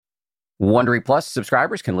Wondery Plus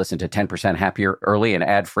subscribers can listen to 10% Happier early and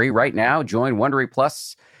ad-free right now. Join Wondery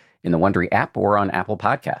Plus in the Wondery app or on Apple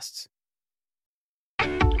Podcasts.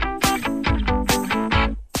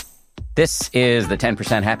 This is the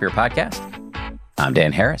 10% Happier podcast. I'm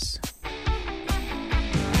Dan Harris.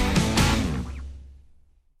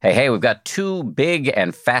 Hey, we've got two big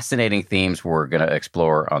and fascinating themes we're going to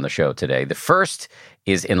explore on the show today. The first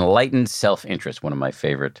is enlightened self-interest, one of my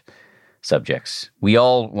favorite subjects. We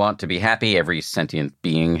all want to be happy. Every sentient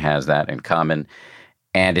being has that in common.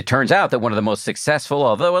 And it turns out that one of the most successful,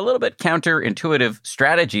 although a little bit counterintuitive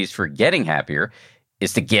strategies for getting happier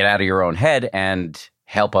is to get out of your own head and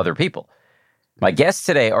help other people. My guest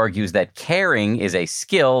today argues that caring is a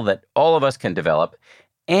skill that all of us can develop.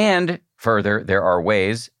 And further, there are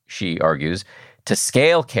ways, she argues, to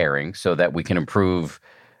scale caring so that we can improve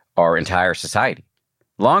our entire society.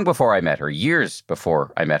 Long before I met her, years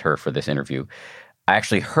before I met her for this interview, I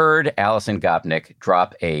actually heard Alison Gopnik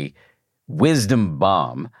drop a wisdom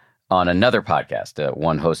bomb on another podcast,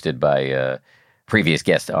 one hosted by a previous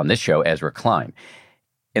guest on this show, Ezra Klein.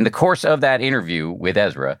 In the course of that interview with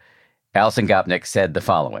Ezra, Alison Gopnik said the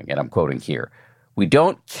following, and I'm quoting here: "We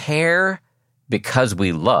don't care because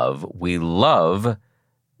we love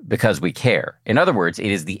because we care." In other words,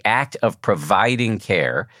 it is the act of providing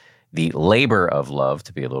care, the labor of love,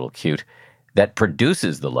 to be a little cute, that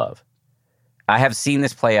produces the love. I have seen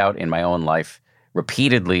this play out in my own life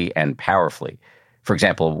repeatedly and powerfully. For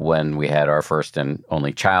example, when we had our first and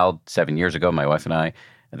only child 7 years ago, my wife and I,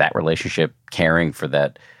 that relationship, caring for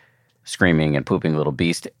that screaming and pooping little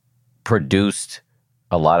beast, produced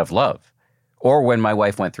a lot of love. Or when my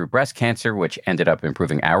wife went through breast cancer, which ended up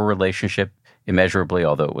improving our relationship immeasurably,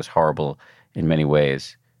 although it was horrible in many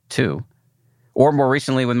ways too. Or more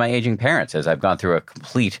recently with my aging parents, as I've gone through a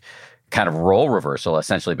complete kind of role reversal,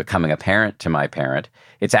 essentially becoming a parent to my parent,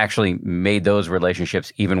 it's actually made those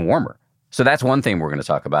relationships even warmer. So that's one thing we're going to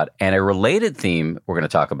talk about. And a related theme we're going to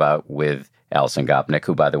talk about with Alison Gopnik,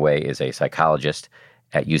 who, by the way, is a psychologist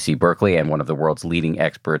at UC Berkeley and one of the world's leading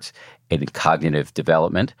experts in cognitive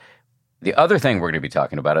development. The other thing we're going to be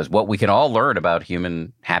talking about is what we can all learn about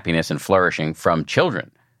human happiness and flourishing from children,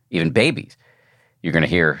 even babies. You're going to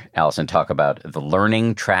hear Alison talk about the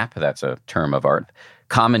learning trap. That's a term of art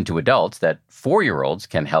common to adults that 4-year-olds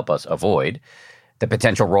can help us avoid. The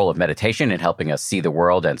potential role of meditation in helping us see the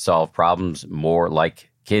world and solve problems more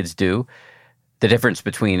like kids do. The difference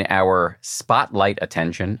between our spotlight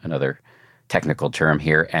attention, another technical term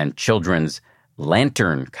here, and children's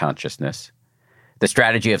lantern consciousness. The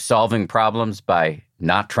strategy of solving problems by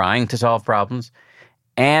not trying to solve problems.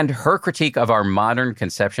 And her critique of our modern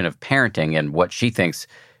conception of parenting and what she thinks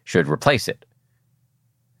should replace it.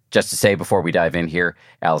 Just to say before we dive in here,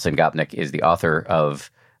 Alison Gopnik is the author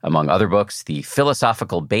of, among other books, The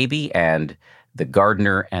Philosophical Baby and The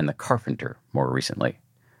Gardener and the Carpenter, more recently.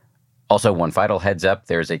 Also, one vital heads up,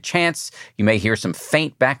 there's a chance you may hear some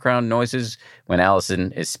faint background noises when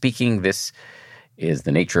Alison is speaking. This is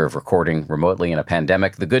the nature of recording remotely in a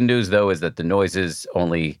pandemic. The good news, though, is that the noises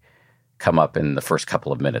only come up in the first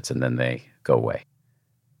couple of minutes and then they go away.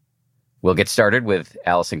 We'll get started with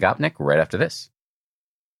Alison Gopnik right after this.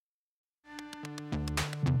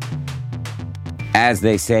 As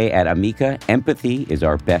they say at Amica, empathy is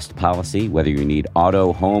our best policy. Whether you need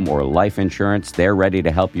auto, home, or life insurance, they're ready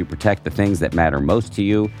to help you protect the things that matter most to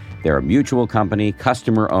you. They're a mutual company,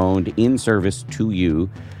 customer-owned, in service to you.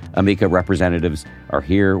 Amica representatives are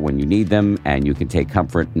here when you need them, and you can take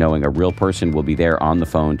comfort knowing a real person will be there on the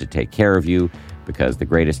phone to take care of you, because the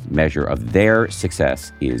greatest measure of their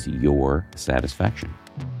success is your satisfaction.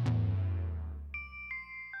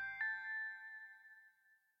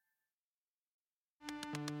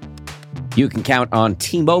 You can count on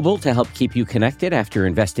T-Mobile to help keep you connected. After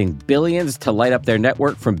investing billions to light up their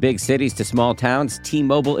network from big cities to small towns,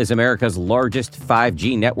 T-Mobile is America's largest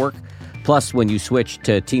 5G network. Plus, when you switch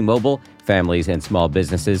to T-Mobile, families and small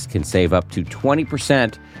businesses can save up to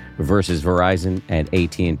 20% versus Verizon and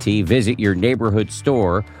AT&T. Visit your neighborhood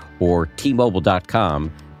store or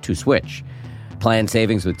T-Mobile.com to switch. Plan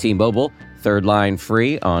savings with T-Mobile. Third line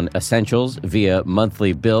free on essentials via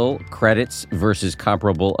monthly bill credits versus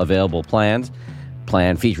comparable available plans.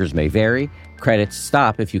 Plan features may vary. Credits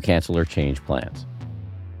stop if you cancel or change plans.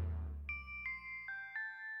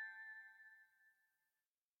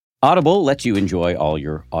 Audible lets you enjoy all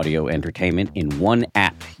your audio entertainment in one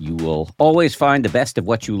app. You will always find the best of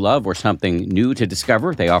what you love or something new to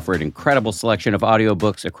discover. They offer an incredible selection of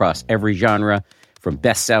audiobooks across every genre, from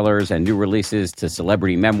bestsellers and new releases to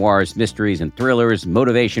celebrity memoirs, mysteries and thrillers,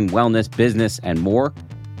 motivation, wellness, business, and more.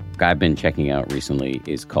 I've been checking out recently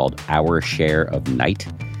is called Our Share of Night.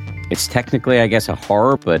 It's technically, I guess, a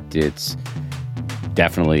horror, but it's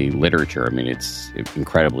definitely literature. I mean, it's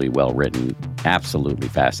incredibly well written, absolutely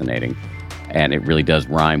fascinating. And it really does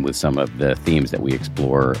rhyme with some of the themes that we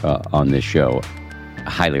explore on this show. I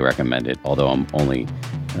highly recommend it, although I'm only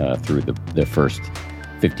through the first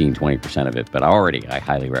 15, 20% of it. But I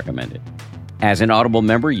highly recommend it. As an Audible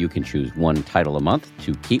member, you can choose one title a month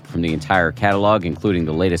to keep from the entire catalog, including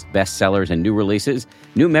the latest bestsellers and new releases.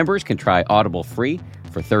 New members can try Audible free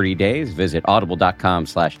for 30 days. Visit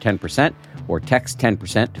audible.com/10% or text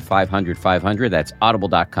 10% to 500-500. That's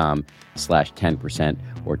audible.com/10%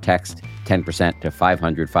 or text 10% to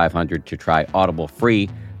 500-500 to try Audible free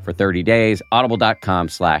for 30 days.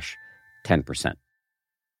 Audible.com/10%.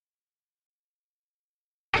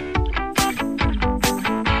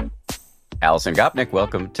 Alison Gopnik,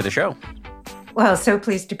 welcome to the show. Well, so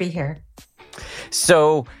pleased to be here.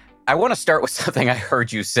 So I want to start with something I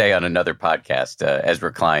heard you say on another podcast,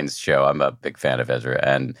 Ezra Klein's show. I'm a big fan of Ezra.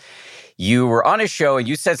 And you were on his show and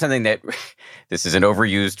you said something that, this is an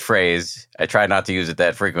overused phrase. I try not to use it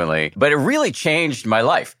that frequently, but it really changed my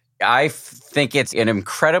life. I think it's an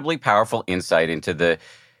incredibly powerful insight into the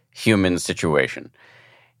human situation.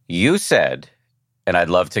 You said, and I'd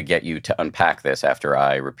love to get you to unpack this after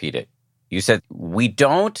I repeat it. You said, we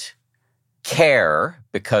don't care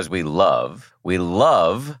because we love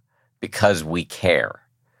because we care.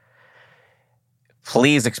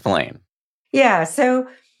 Please explain. Yeah, so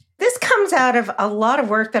this comes out of a lot of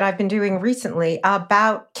work that I've been doing recently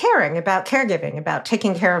about caring, about caregiving, about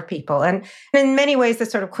taking care of people. And in many ways, the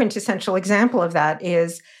sort of quintessential example of that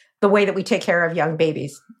is the way that we take care of young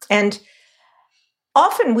babies. And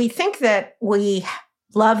often we think that we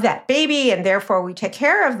love that baby and therefore we take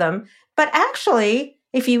care of them. But actually,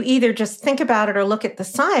 if you either just think about it or look at the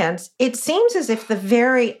science, it seems as if the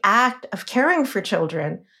very act of caring for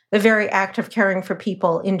children, the very act of caring for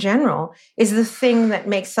people in general, is the thing that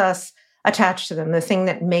makes us attached to them, the thing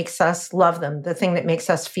that makes us love them, the thing that makes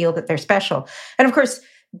us feel that they're special. And of course,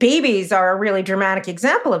 babies are a really dramatic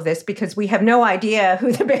example of this because we have no idea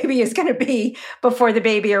who the baby is going to be before the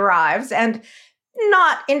baby arrives. And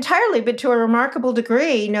not entirely, but to a remarkable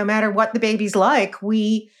degree, no matter what the baby's like,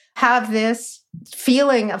 we have this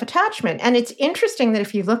feeling of attachment. And it's interesting that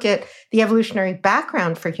if you look at the evolutionary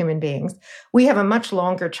background for human beings, we have a much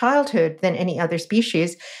longer childhood than any other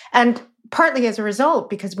species. And partly as a result,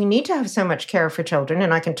 because we need to have so much care for children,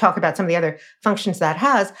 and I can talk about some of the other functions that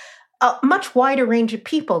has, a much wider range of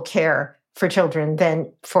people care for children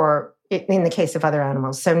than in the case of other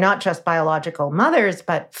animals. So not just biological mothers,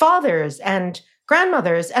 but fathers and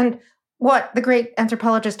grandmothers, and what the great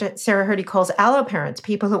anthropologist Sarah Hrdy calls alloparents,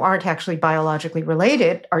 people who aren't actually biologically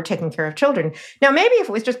related, are taking care of children. Now, maybe if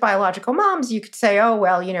it was just biological moms, you could say, oh,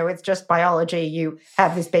 well, it's just biology. You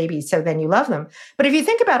have this baby, so then you love them. But if you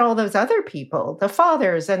think about all those other people, the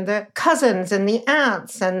fathers and the cousins and the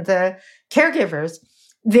aunts and the caregivers,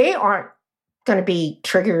 they aren't going to be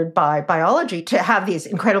triggered by biology to have these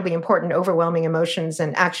incredibly important, overwhelming emotions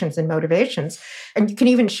and actions and motivations. And you can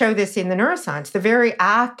even show this in the neuroscience. The very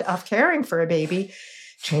act of caring for a baby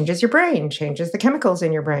changes your brain, changes the chemicals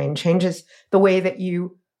in your brain, changes the way that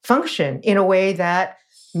you function in a way that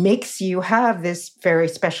makes you have this very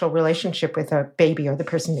special relationship with a baby or the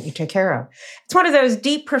person that you take care of. It's one of those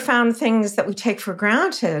deep, profound things that we take for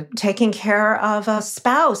granted, taking care of a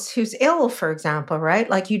spouse who's ill, for example, right?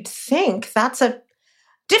 Like you'd think that's a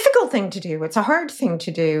difficult thing to do. It's a hard thing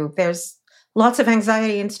to do. There's lots of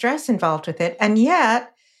anxiety and stress involved with it. And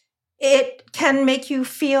yet it can make you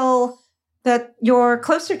feel that you're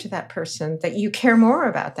closer to that person, that you care more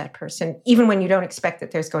about that person, even when you don't expect that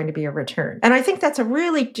there's going to be a return. And I think that's a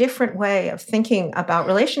really different way of thinking about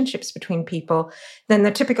relationships between people than the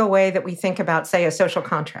typical way that we think about, say, a social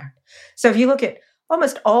contract. So if you look at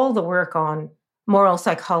almost all the work on moral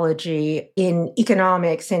psychology, in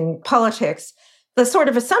economics, in politics, the sort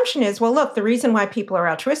of assumption is, well, look, the reason why people are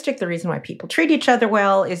altruistic, the reason why people treat each other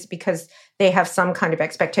well is because they have some kind of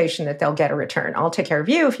expectation that they'll get a return. I'll take care of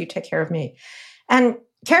you if you take care of me. And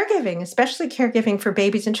caregiving, especially caregiving for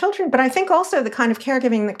babies and children, but I think also the kind of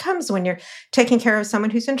caregiving that comes when you're taking care of someone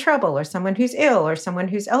who's in trouble or someone who's ill or someone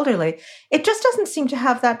who's elderly, it just doesn't seem to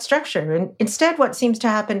have that structure. And instead, what seems to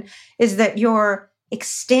happen is that you're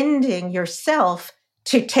extending yourself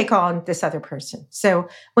to take on this other person. So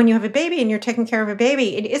when you have a baby and you're taking care of a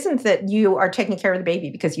baby, it isn't that you are taking care of the baby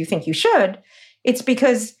because you think you should. It's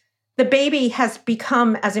because the baby has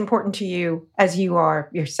become as important to you as you are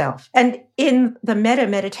yourself. And in the metta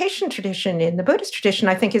meditation tradition, in the Buddhist tradition,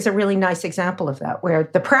 I think is a really nice example of that, where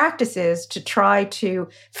the practice is to try to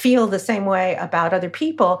feel the same way about other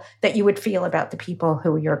people that you would feel about the people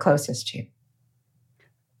who you're closest to.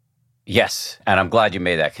 Yes. And I'm glad you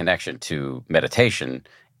made that connection to meditation,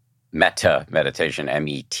 metta meditation,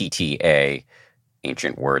 METTA,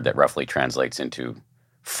 ancient word that roughly translates into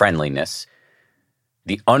friendliness.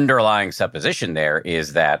 The underlying supposition there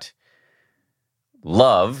is that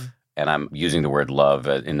love, and I'm using the word love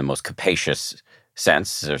in the most capacious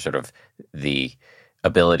sense, or sort of the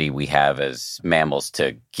ability we have as mammals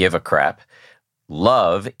to give a crap.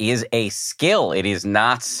 Love is a skill. It is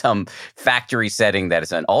not some factory setting that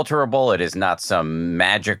is unalterable. It is not some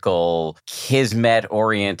magical,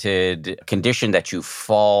 kismet-oriented condition that you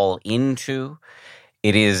fall into.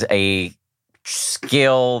 It is a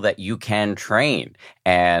skill that you can train.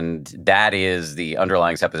 And that is the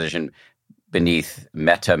underlying supposition beneath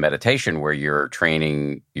metta meditation, where you're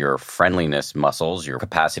training your friendliness muscles, your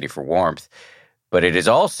capacity for warmth. But it is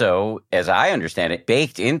also, as I understand it,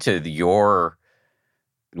 baked into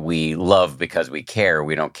we love because we care.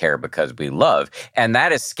 We don't care because we love. And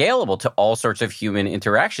that is scalable to all sorts of human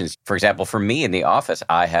interactions. For example, for me in the office,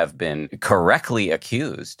 I have been correctly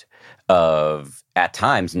accused of, at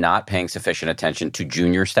times, not paying sufficient attention to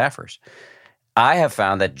junior staffers. I have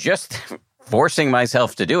found that just forcing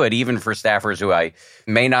myself to do it, even for staffers who I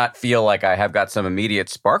may not feel like I have got some immediate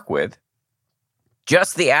spark with,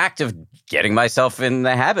 just the act of getting myself in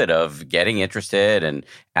the habit of getting interested and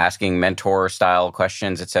asking mentor-style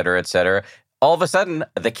questions, et cetera, all of a sudden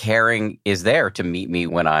the caring is there to meet me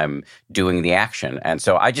when I'm doing the action. And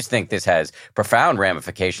so I just think this has profound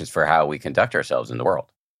ramifications for how we conduct ourselves in the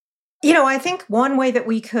world. I think one way that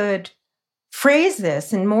we could phrase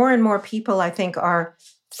this, and more people, I think, are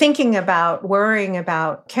thinking about, worrying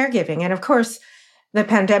about caregiving. And of course, the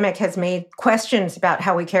pandemic has made questions about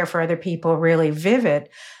how we care for other people really vivid.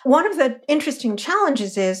 One of the interesting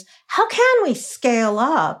challenges is, how can we scale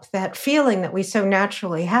up that feeling that we so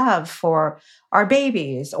naturally have for our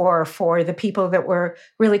babies or for the people that we're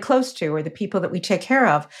really close to or the people that we take care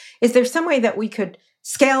of? Is there some way that we could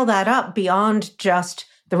scale that up beyond just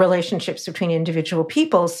the relationships between individual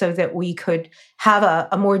people so that we could have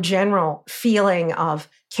a more general feeling of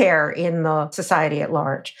care in the society at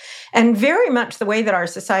large? And very much the way that our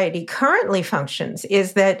society currently functions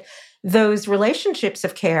is that those relationships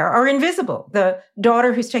of care are invisible. The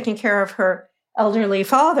daughter who's taking care of her elderly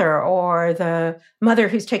father or the mother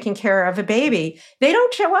who's taking care of a baby, they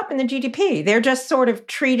don't show up in the GDP. They're just sort of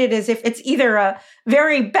treated as if it's either a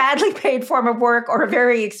very badly paid form of work or a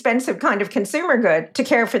very expensive kind of consumer good to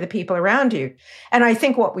care for the people around you. And I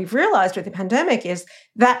think what we've realized with the pandemic is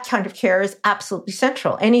that kind of care is absolutely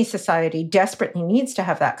central. Any society desperately needs to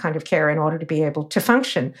have that kind of care in order to be able to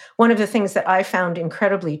function. One of the things that I found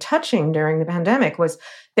incredibly touching during the pandemic was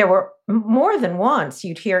there were more than once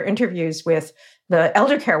you'd hear interviews with the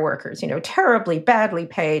elder care workers, terribly badly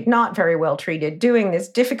paid, not very well treated, doing this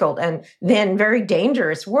difficult and then very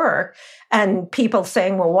dangerous work. And people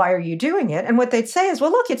saying, well, why are you doing it? And what they'd say is,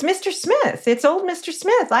 well, look, it's Mr. Smith. It's old Mr.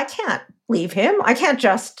 Smith. I can't leave him. I can't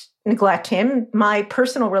just neglect him. My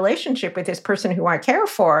personal relationship with this person who I care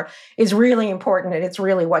for is really important. And it's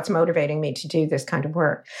really what's motivating me to do this kind of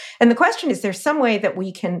work. And the question is, there's some way that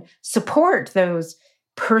we can support those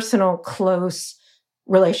personal, close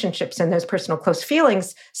relationships and those personal close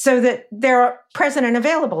feelings so that they're present and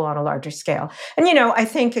available on a larger scale. And, I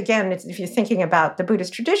think, again, if you're thinking about the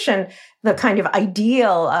Buddhist tradition, the kind of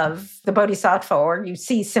ideal of the bodhisattva, or you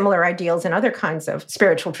see similar ideals in other kinds of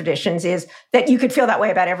spiritual traditions, is that you could feel that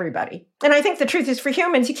way about everybody. And I think the truth is, for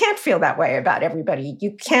humans, you can't feel that way about everybody.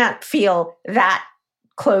 You can't feel that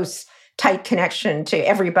close, tight connection to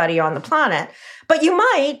everybody on the planet. But you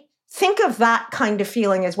might think of that kind of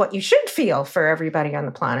feeling as what you should feel for everybody on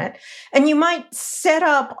the planet. And you might set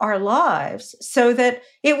up our lives so that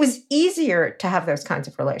it was easier to have those kinds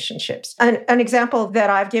of relationships. And an example that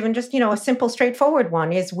I've given, just, a simple, straightforward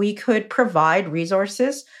one, is we could provide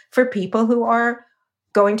resources for people who are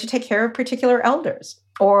going to take care of particular elders.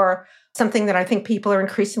 Or something that I think people are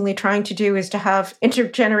increasingly trying to do is to have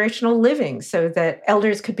intergenerational living so that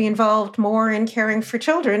elders could be involved more in caring for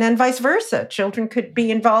children, and vice versa. Children could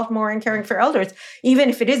be involved more in caring for elders, even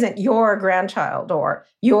if it isn't your grandchild or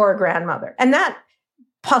your grandmother. And that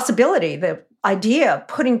possibility, the idea of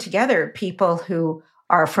putting together people who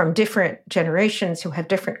are from different generations, who have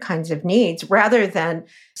different kinds of needs, rather than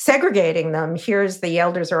segregating them, here's the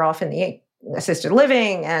elders are off in the assisted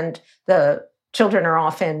living and the children are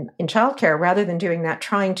often in childcare, rather than doing that,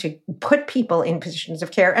 trying to put people in positions of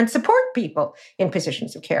care and support people in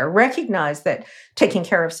positions of care. Recognize that taking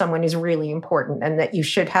care of someone is really important and that you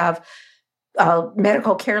should have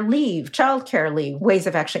medical care leave, childcare leave, ways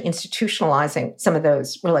of actually institutionalizing some of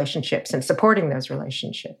those relationships and supporting those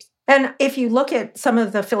relationships. And if you look at some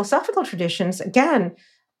of the philosophical traditions, again,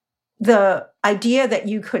 the idea that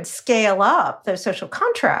you could scale up those social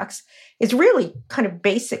contracts is really kind of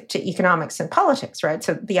basic to economics and politics, right?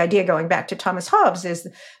 So the idea, going back to Thomas Hobbes, is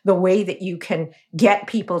the way that you can get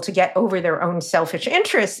people to get over their own selfish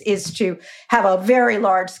interests is to have a very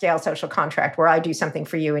large scale social contract where I do something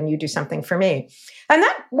for you and you do something for me. And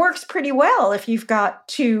that works pretty well if you've got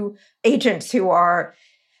two agents who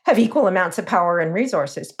have equal amounts of power and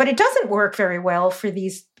resources. But it doesn't work very well for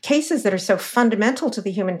these cases that are so fundamental to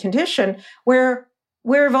the human condition, where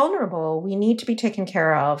we're vulnerable. We need to be taken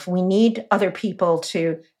care of. We need other people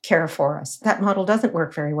to care for us. That model doesn't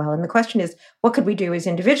work very well. And the question is, what could we do as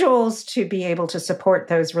individuals to be able to support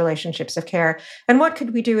those relationships of care? And what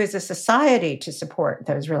could we do as a society to support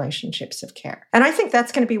those relationships of care? And I think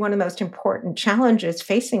that's going to be one of the most important challenges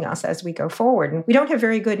facing us as we go forward. And we don't have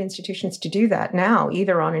very good institutions to do that now,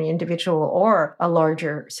 either on an individual or a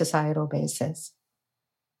larger societal basis.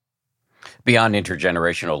 Beyond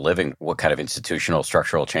intergenerational living, what kind of institutional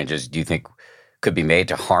structural changes do you think could be made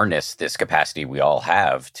to harness this capacity we all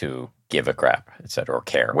have to give a crap, et cetera, or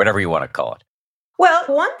care, whatever you want to call it? Well,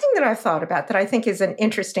 one thing that I've thought about that I think is an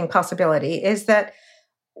interesting possibility is that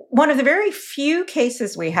one of the very few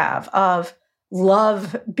cases we have of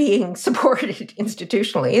love being supported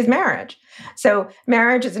institutionally is marriage. So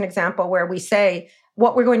marriage is an example where we say,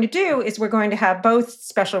 what we're going to do is we're going to have both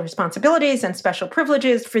special responsibilities and special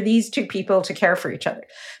privileges for these two people to care for each other.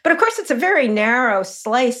 But of course, it's a very narrow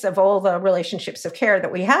slice of all the relationships of care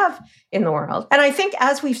that we have in the world. And I think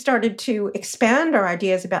as we've started to expand our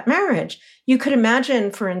ideas about marriage, you could imagine,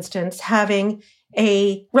 for instance, having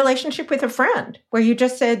a relationship with a friend where you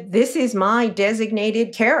just said, this is my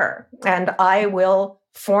designated carer, and I will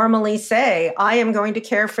formally say, I am going to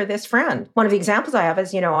care for this friend. One of the examples I have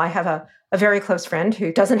is, I have a very close friend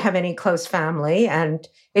who doesn't have any close family and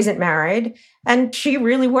isn't married. And she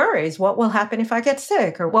really worries, what will happen if I get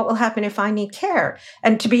sick, or what will happen if I need care?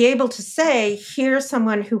 And to be able to say, here's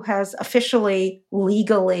someone who has officially,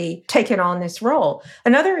 legally taken on this role.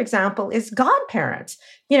 Another example is godparents.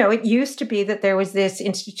 It used to be that there was this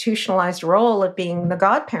institutionalized role of being the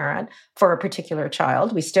godparent for a particular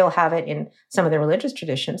child. We still have it in some of the religious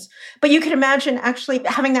traditions. But you could imagine actually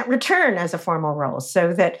having that return as a formal role,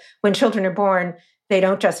 so that when children are born, they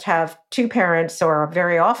don't just have two parents, or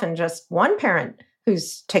very often just one parent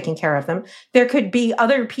who's taking care of them. There could be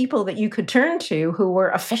other people that you could turn to who were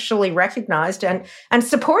officially recognized and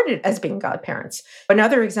supported as being godparents.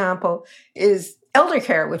 Another example is elder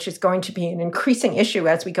care, which is going to be an increasing issue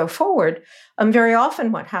as we go forward. Very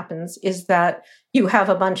often what happens is that you have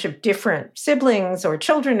a bunch of different siblings or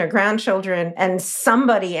children or grandchildren, and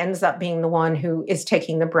somebody ends up being the one who is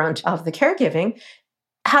taking the brunt of the caregiving.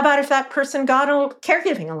 How about if that person got a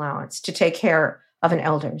caregiving allowance to take care of an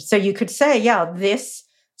elder? So you could say, this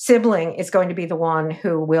sibling is going to be the one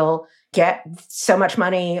who will get so much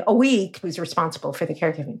money a week, who's responsible for the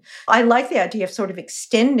caregiving. I like the idea of sort of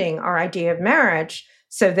extending our idea of marriage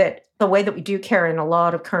so that the way that we do care in a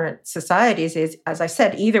lot of current societies is, as I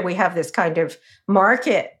said, either we have this kind of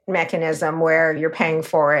market mechanism where you're paying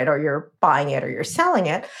for it or you're buying it or you're selling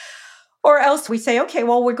it, or else we say, okay,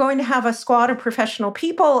 well, we're going to have a squad of professional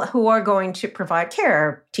people who are going to provide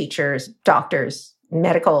care, teachers, doctors,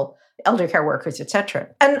 medical elder care workers, et cetera.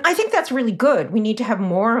 And I think that's really good. We need to have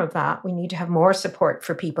more of that. We need to have more support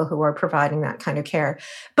for people who are providing that kind of care.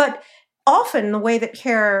 But often the way that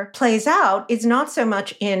care plays out is not so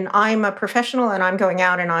much in, I'm a professional and I'm going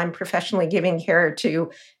out and I'm professionally giving care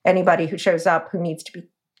to anybody who shows up who needs to be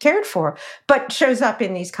cared for, but shows up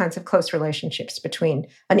in these kinds of close relationships between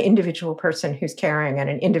an individual person who's caring and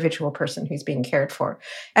an individual person who's being cared for.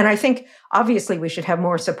 And I think obviously we should have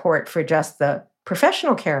more support for just the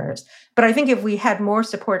professional carers, but I think if we had more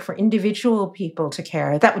support for individual people to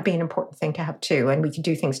care, that would be an important thing to have too, and we could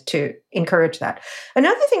do things to encourage that.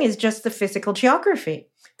 Another thing is just the physical geography,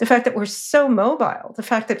 the fact that we're so mobile, the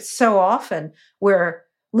fact that so often we're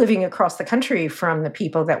living across the country from the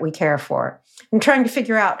people that we care for, and trying to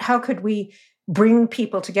figure out how could we bring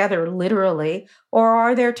people together literally, or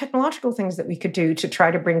are there technological things that we could do to try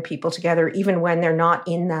to bring people together even when they're not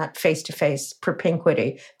in that face-to-face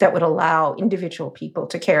propinquity that would allow individual people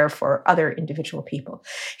to care for other individual people.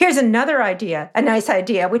 Here's another idea, a nice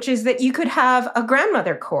idea, which is that you could have a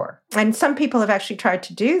grandmother corps. And some people have actually tried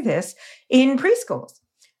to do this in preschools.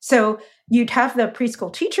 So you'd have the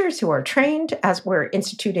preschool teachers who are trained as we're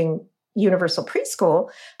instituting universal preschool,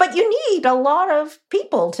 but you need a lot of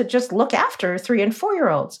people to just look after 3 and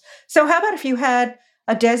 4-year-olds. So how about if you had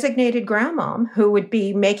a designated grandmom who would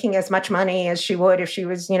be making as much money as she would if she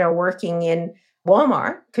was, working in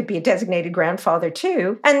Walmart could be a designated grandfather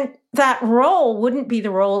too. And that role wouldn't be the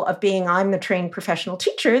role of being, I'm the trained professional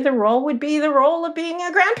teacher. The role would be the role of being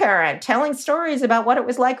a grandparent, telling stories about what it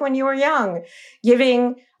was like when you were young,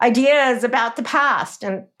 giving ideas about the past.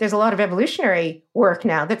 And there's a lot of evolutionary work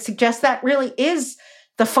now that suggests that really is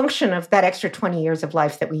the function of that extra 20 years of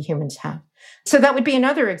life that we humans have. So that would be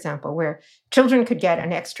another example where children could get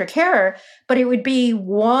an extra carer, but it would be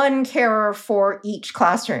one carer for each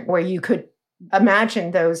classroom where you could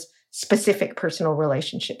imagine those specific personal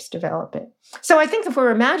relationships developing. So I think if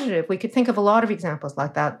we're imaginative, we could think of a lot of examples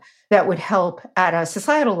like that that would help at a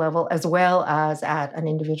societal level as well as at an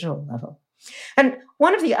individual level. And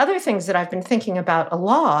one of the other things that I've been thinking about a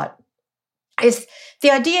lot is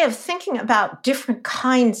the idea of thinking about different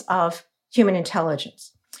kinds of human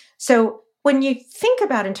intelligence. So when you think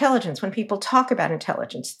about intelligence, when people talk about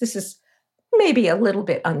intelligence, this is maybe a little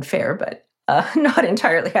bit unfair, but not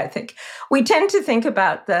entirely, I think. We tend to think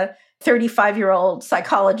about the 35-year-old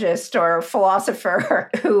psychologist or philosopher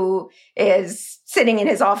who is sitting in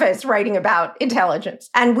his office writing about intelligence.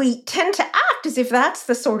 And we tend to act as if that's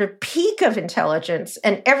the sort of peak of intelligence,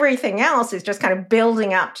 and everything else is just kind of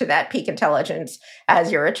building up to that peak intelligence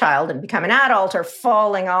as you're a child and become an adult, or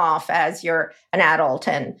falling off as you're an adult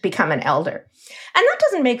and become an elder. And that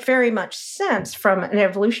doesn't make very much sense from an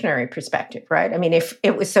evolutionary perspective, right? I mean, if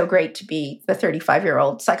it was so great to be the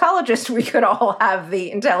 35-year-old psychologist, we could all have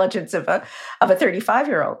the intelligence of a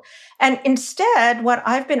 35-year-old. And instead, what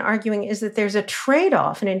I've been arguing is that there's a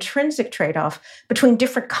trade-off, an intrinsic trade-off between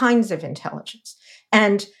different kinds of intelligence.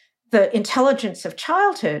 And the intelligence of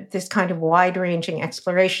childhood, this kind of wide-ranging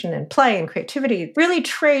exploration and play and creativity, really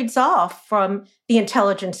trades off from the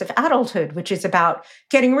intelligence of adulthood, which is about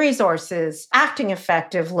getting resources, acting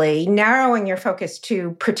effectively, narrowing your focus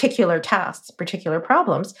to particular tasks, particular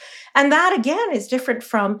problems. And that, again, is different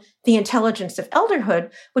from the intelligence of elderhood,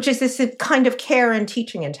 which is this kind of care and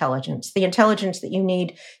teaching intelligence, the intelligence that you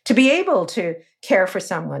need to be able to care for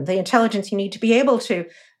someone, the intelligence you need to be able to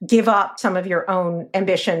give up some of your own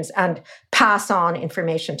ambitions and pass on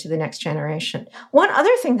information to the next generation. One other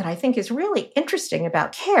thing that I think is really interesting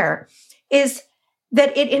about care is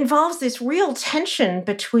that it involves this real tension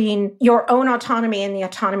between your own autonomy and the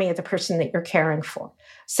autonomy of the person that you're caring for.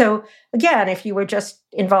 So again, if you were just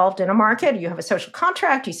involved in a market, you have a social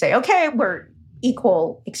contract, you say, okay, we're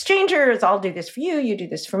equal exchangers, I'll do this for you, you do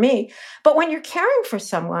this for me. But when you're caring for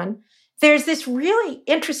someone, there's this really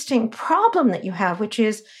interesting problem that you have, which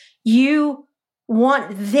is you want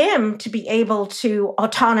them to be able to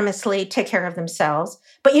autonomously take care of themselves,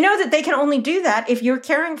 but you know that they can only do that if you're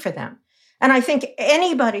caring for them. And I think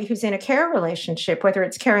anybody who's in a care relationship, whether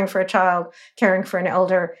it's caring for a child, caring for an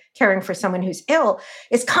elder, caring for someone who's ill,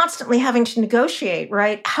 is constantly having to negotiate,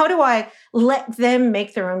 right? How do I let them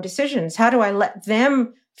make their own decisions? How do I let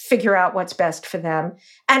them figure out what's best for them?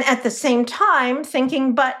 And at the same time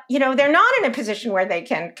thinking, but, they're not in a position where they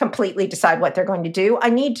can completely decide what they're going to do. I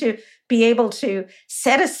need to be able to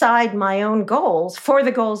set aside my own goals for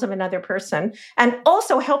the goals of another person and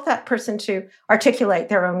also help that person to articulate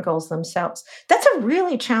their own goals themselves. That's a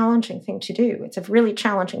really challenging thing to do. It's a really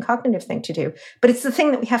challenging cognitive thing to do, but it's the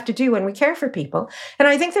thing that we have to do when we care for people. And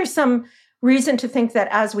I think there's some reason to think that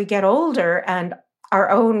as we get older and our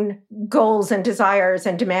own goals and desires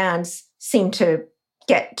and demands seem to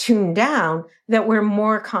get tuned down, that we're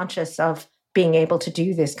more conscious of being able to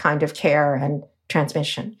do this kind of care and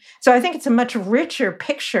transmission. So I think it's a much richer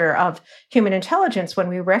picture of human intelligence when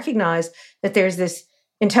we recognize that there's this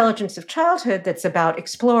intelligence of childhood that's about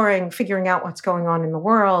exploring, figuring out what's going on in the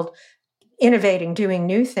world, innovating, doing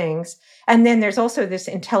new things. And then there's also this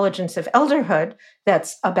intelligence of elderhood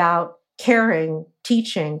that's about caring,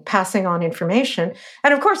 teaching, passing on information.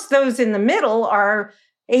 And of course, those in the middle are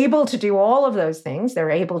able to do all of those things. They're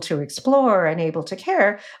able to explore and able to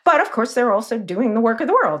care. But of course, they're also doing the work of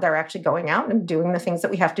the world. They're actually going out and doing the things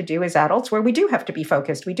that we have to do as adults, where we do have to be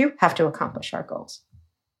focused. We do have to accomplish our goals.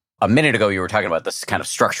 A minute ago, you were talking about this kind of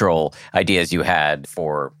structural ideas you had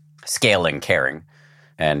for scaling caring.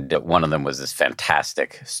 And one of them was this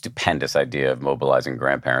fantastic, stupendous idea of mobilizing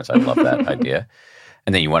grandparents. I love that idea.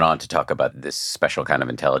 And then you went on to talk about this special kind of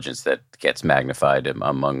intelligence that gets magnified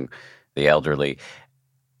among the elderly.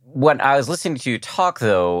 When I was listening to you talk,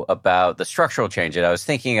 though, about the structural change, and I was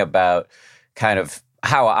thinking about kind of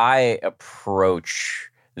how I approach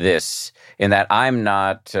this, in that I'm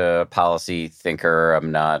not a policy thinker,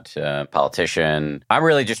 I'm not a politician. I'm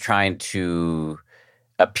really just trying to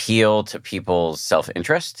appeal to people's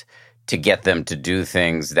self-interest, to get them to do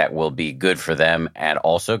things that will be good for them and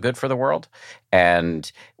also good for the world.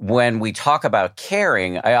 And when we talk about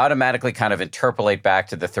caring, I automatically kind of interpolate back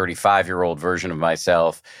to the 35-year-old version of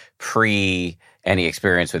myself, pre any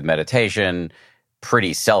experience with meditation,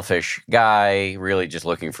 pretty selfish guy, really just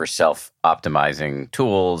looking for self-optimizing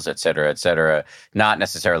tools, et cetera, not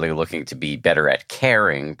necessarily looking to be better at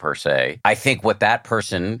caring per se. I think what that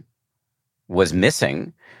person was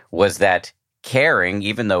missing was that caring,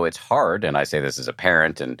 even though it's hard, and I say this as a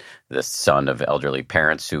parent and the son of elderly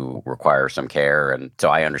parents who require some care, and so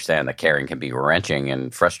I understand that caring can be wrenching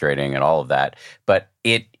and frustrating and all of that, but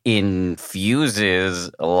it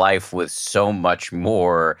infuses life with so much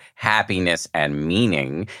more happiness and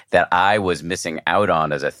meaning that I was missing out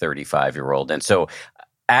on as a 35-year-old. And so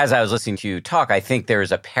as I was listening to you talk, I think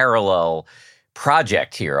there's a parallel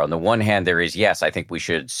project here. On the one hand, there is, yes, I think we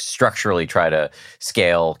should structurally try to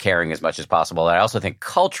scale caring as much as possible. I also think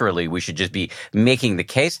culturally, we should just be making the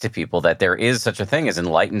case to people that there is such a thing as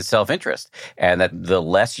enlightened self-interest, and that the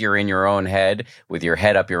less you're in your own head, with your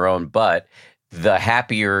head up your own butt, the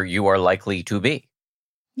happier you are likely to be.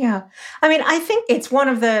 Yeah. I mean, I think it's one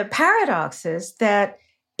of the paradoxes that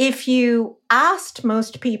if you asked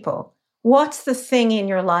most people, what's the thing in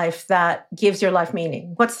your life that gives your life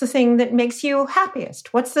meaning? What's the thing that makes you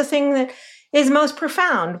happiest? What's the thing that is most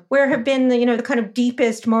profound? Where have been the kind of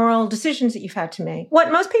deepest moral decisions that you've had to make?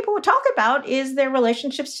 What most people would talk about is their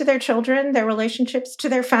relationships to their children, their relationships to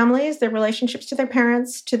their families, their relationships to their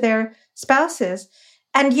parents, to their spouses.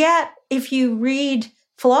 And yet, if you read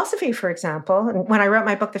philosophy, for example, and when I wrote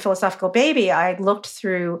my book, The Philosophical Baby, I looked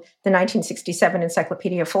through the 1967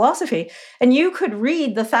 Encyclopedia of Philosophy, and you could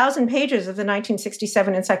read the 1,000 pages of the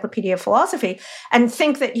 1967 Encyclopedia of Philosophy and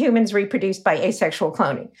think that humans reproduced by asexual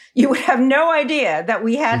cloning. You would have no idea that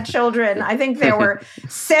we had children. I think there were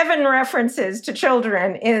 7 references to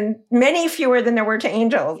children, in many fewer than there were to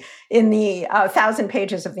angels, in the 1,000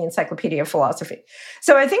 pages of the Encyclopedia of Philosophy.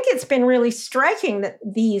 So I think it's been really striking that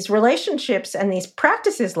these relationships and these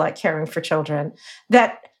practices like caring for children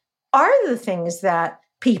that are the things that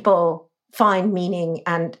people find meaning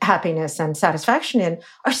and happiness and satisfaction in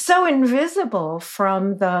are so invisible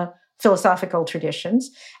from the philosophical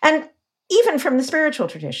traditions and even from the spiritual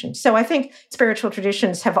traditions. So I think spiritual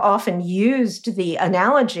traditions have often used the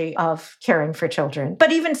analogy of caring for children.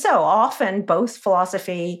 But even so, often both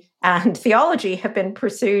philosophy and theology have been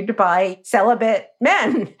pursued by celibate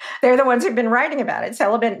men. They're the ones who've been writing about it,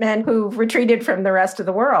 celibate men who've retreated from the rest of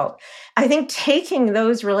the world. I think taking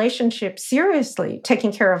those relationships seriously,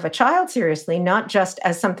 taking care of a child seriously, not just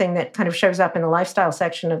as something that kind of shows up in the lifestyle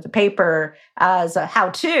section of the paper as a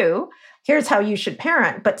how-to, here's how you should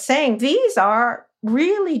parent, but saying these are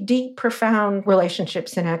really deep, profound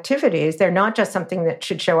relationships and activities. They're not just something that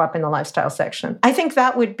should show up in the lifestyle section. I think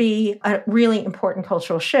that would be a really important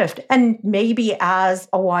cultural shift. And maybe as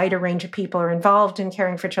a wider range of people are involved in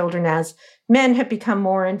caring for children, as men have become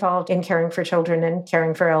more involved in caring for children and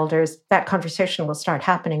caring for elders, that conversation will start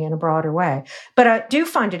happening in a broader way. But I do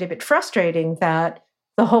find it a bit frustrating that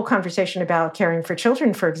the whole conversation about caring for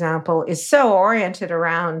children, for example, is so oriented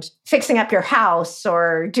around fixing up your house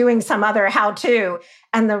or doing some other how-to.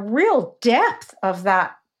 And the real depth of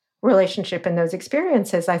that relationship and those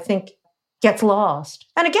experiences, I think, gets lost.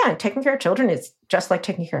 And again, taking care of children is just like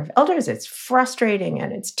taking care of elders. It's frustrating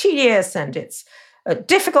and it's tedious and it's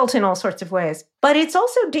difficult in all sorts of ways. But it's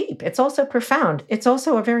also deep. It's also profound. It's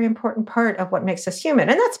also a very important part of what makes us human.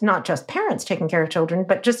 And that's not just parents taking care of children,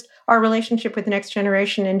 but just our relationship with the next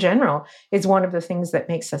generation in general is one of the things that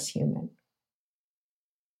makes us human.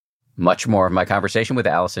 Much more of my conversation with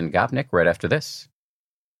Alison Gopnik right after this.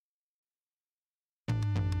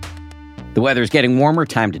 The weather is getting warmer.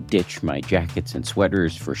 Time to ditch my jackets and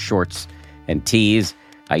sweaters for shorts and tees.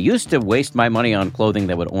 I used to waste my money on clothing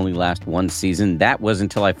that would only last one season. That was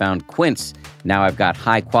until I found Quince. Now I've got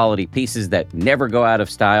high-quality pieces that never go out of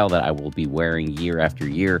style that I will be wearing year after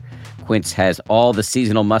year. Quince has all the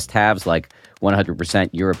seasonal must-haves like 100%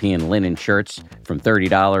 European linen shirts from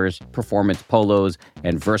 $30, performance polos,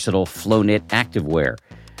 and versatile flow-knit activewear.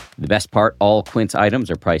 The best part, all Quince items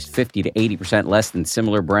are priced 50 to 80% less than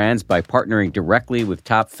similar brands. By partnering directly with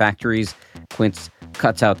top factories, Quince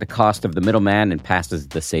cuts out the cost of the middleman and passes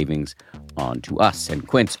the savings on to us. And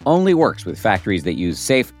Quince only works with factories that use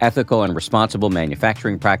safe, ethical, and responsible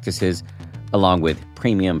manufacturing practices, along with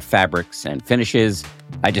premium fabrics and finishes.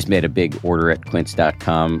 I just made a big order at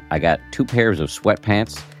quince.com. I got 2 pairs of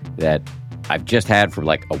sweatpants that I've just had for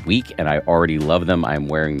like a week, and I already love them. I'm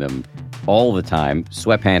wearing them all the time.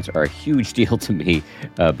 Sweatpants are a huge deal to me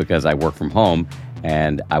because I work from home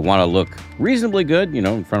and I want to look reasonably good,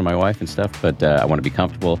 in front of my wife and stuff, but I want to be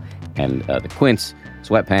comfortable. And the Quince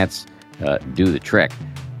sweatpants do the trick.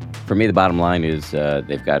 For me, the bottom line is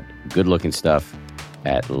they've got good-looking stuff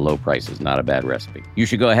at low prices. Not a bad recipe. You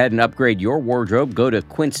should go ahead and upgrade your wardrobe. Go to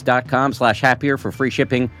quince.com/happier for free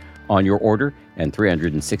shipping on your order and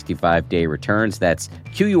 365-day returns. That's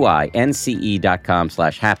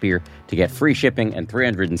QUINCE.com/happier to get free shipping and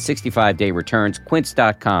 365-day returns.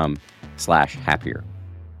 Quince.com/happier.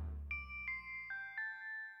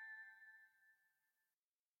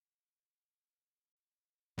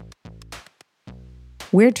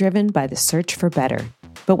 We're driven by the search for better.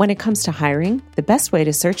 But when it comes to hiring, the best way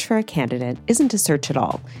to search for a candidate isn't to search at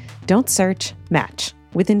all. Don't search, match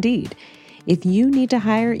with Indeed. If you need to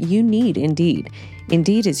hire, you need Indeed.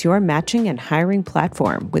 Indeed is your matching and hiring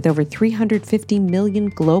platform with over 350 million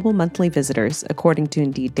global monthly visitors, according to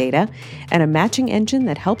Indeed data, and a matching engine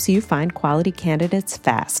that helps you find quality candidates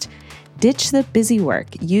fast. Ditch the busy work.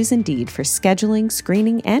 Use Indeed for scheduling,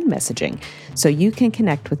 screening, and messaging so you can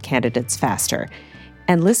connect with candidates faster.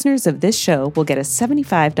 And listeners of this show will get a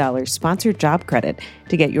 $75 sponsored job credit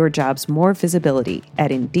to get your jobs more visibility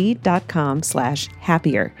at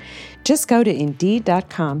Indeed.com/happier. Just go to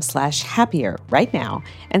Indeed.com/happier right now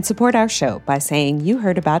and support our show by saying you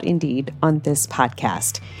heard about Indeed on this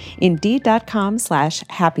podcast.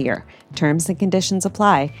 Indeed.com/happier. Terms and conditions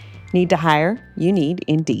apply. Need to hire? You need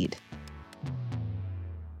Indeed.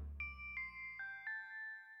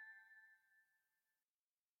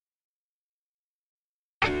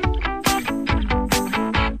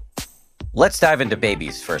 Let's dive into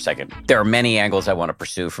babies for a second. There are many angles I want to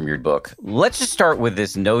pursue from your book. Let's just start with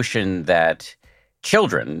this notion that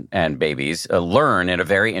children and babies learn in a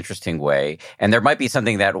very interesting way, and there might be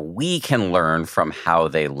something that we can learn from how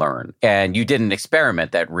they learn. And you did an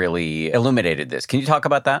experiment that really illuminated this. Can you talk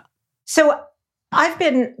about that? So I've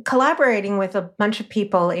been collaborating with a bunch of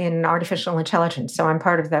people in artificial intelligence. So I'm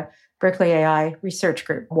part of the Berkeley AI research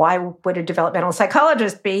group. Why would a developmental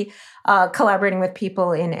psychologist be collaborating with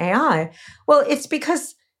people in AI? Well, it's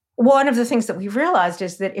because one of the things that we've realized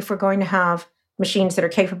is that if we're going to have machines that are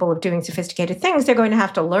capable of doing sophisticated things, they're going to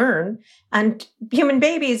have to learn. And human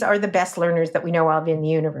babies are the best learners that we know of in the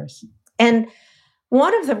universe. And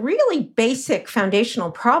one of the really basic foundational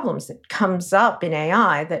problems that comes up in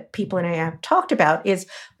AI that people in AI have talked about is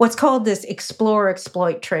what's called this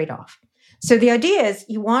explore-exploit trade-off. So the idea is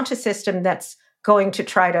you want a system that's going to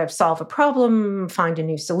try to solve a problem, find a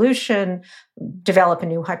new solution, develop a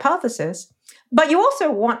new hypothesis. But you also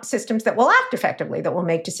want systems that will act effectively, that will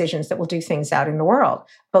make decisions, that will do things out in the world.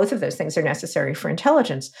 Both of those things are necessary for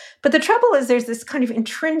intelligence. But the trouble is there's this kind of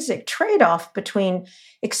intrinsic trade-off between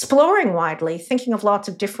exploring widely, thinking of lots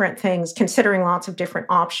of different things, considering lots of different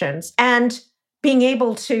options, and being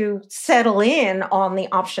able to settle in on the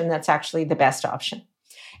option that's actually the best option.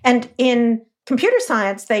 And in computer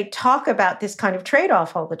science, they talk about this kind of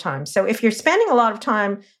trade-off all the time. So if you're spending a lot of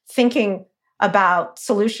time thinking about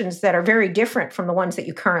solutions that are very different from the ones that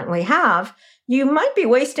you currently have, you might be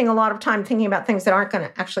wasting a lot of time thinking about things that aren't going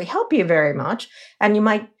to actually help you very much. And you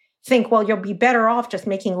might think, well, you'll be better off just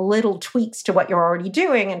making little tweaks to what you're already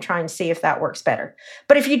doing and try and see if that works better.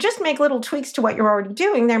 But if you just make little tweaks to what you're already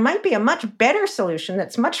doing, there might be a much better solution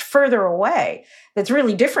that's much further away, that's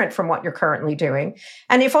really different from what you're currently doing.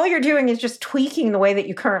 And if all you're doing is just tweaking the way that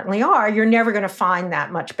you currently are, you're never going to find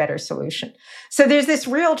that much better solution. So there's this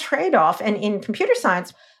real trade-off. And in computer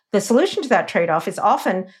science, the solution to that trade-off is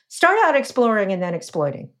often start out exploring and then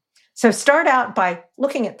exploiting. So start out by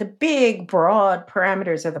looking at the big, broad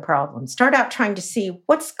parameters of the problem. Start out trying to see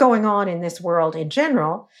what's going on in this world in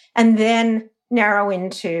general, and then narrow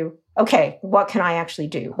into, okay, what can I actually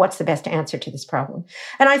do? What's the best answer to this problem?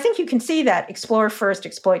 And I think you can see that explore first,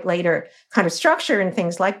 exploit later kind of structure in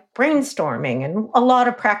things like brainstorming and a lot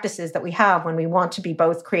of practices that we have when we want to be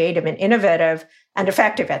both creative and innovative and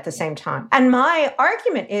effective at the same time. And my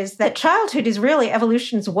argument is that childhood is really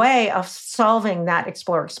evolution's way of solving that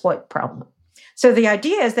explore-exploit problem. So the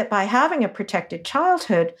idea is that by having a protected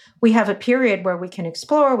childhood, we have a period where we can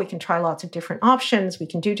explore, we can try lots of different options, we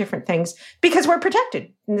can do different things because we're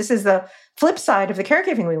protected. And this is the flip side of the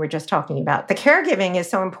caregiving we were just talking about. The caregiving is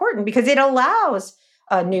so important because it allows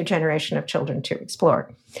a new generation of children to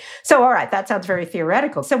explore. So, all right, that sounds very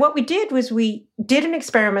theoretical. So what we did was we did an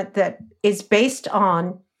experiment that is based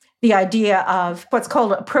on the idea of what's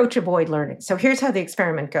called approach-avoid learning. So here's how the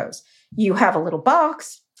experiment goes. You have a little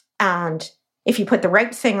box, and if you put the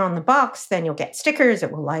right thing on the box, then you'll get stickers,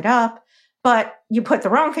 it will light up. But you put the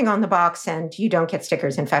wrong thing on the box and you don't get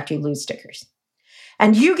stickers. In fact, you lose stickers.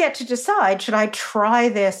 And you get to decide, should I try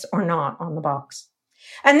this or not on the box?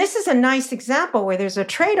 And this is a nice example where there's a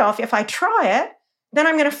trade-off. If I try it, then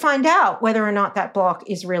I'm going to find out whether or not that block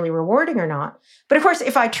is really rewarding or not. But of course,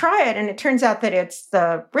 if I try it and it turns out that it's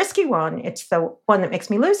the risky one, it's the one that makes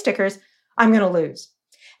me lose stickers, I'm going to lose.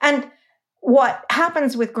 And what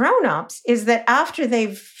happens with grown-ups is that after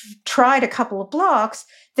they've tried a couple of blocks,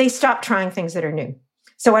 they stop trying things that are new.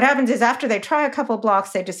 So what happens is after they try a couple of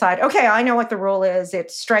blocks, they decide, okay, I know what the rule is.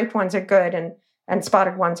 It's striped ones are good and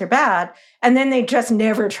spotted ones are bad. And then they just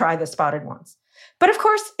never try the spotted ones. But of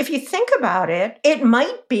course, if you think about it, it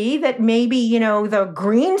might be that maybe, the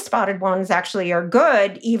green spotted ones actually are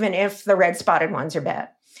good, even if the red spotted ones are bad.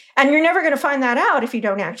 And you're never going to find that out if you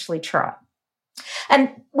don't actually try. And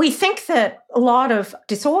we think that a lot of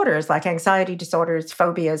disorders like anxiety disorders,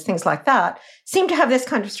 phobias, things like that, seem to have this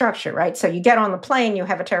kind of structure, right? So you get on the plane, you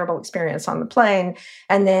have a terrible experience on the plane,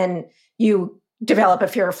 and then you develop a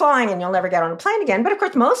fear of flying and you'll never get on a plane again. But of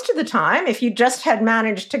course, most of the time, if you just had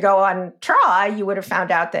managed to go on try, you would have found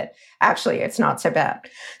out that actually it's not so bad.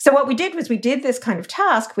 So what we did was we did this kind of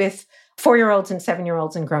task with 4-year-olds and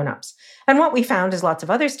 7-year-olds and grown-ups. And what we found, as lots of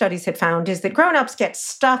other studies had found, is that grown-ups get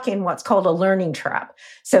stuck in what's called a learning trap.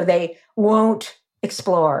 So they won't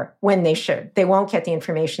explore when they should. They won't get the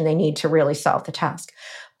information they need to really solve the task.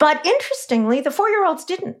 But interestingly, the 4-year-olds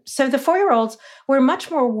didn't. So the 4-year-olds were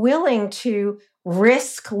much more willing to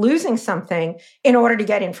risk losing something in order to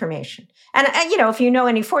get information. And if you know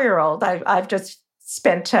any 4-year-old, I've just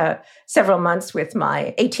spent several months with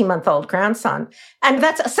my 18-month-old grandson. And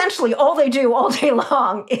that's essentially all they do all day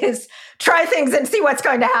long is try things and see what's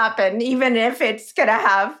going to happen, even if it's going to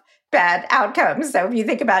have bad outcomes. So if you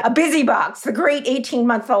think about a busy box, the great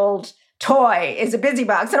 18-month-old toy is a busy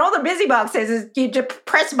box. And all the busy box is you just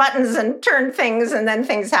press buttons and turn things and then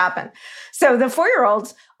things happen. So the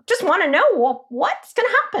 4-year-olds just want to know, well, what's going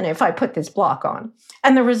to happen if I put this block on?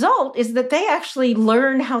 And the result is that they actually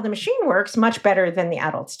learn how the machine works much better than the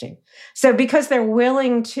adults do. So because they're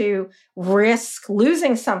willing to risk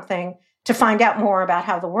losing something to find out more about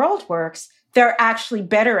how the world works, they're actually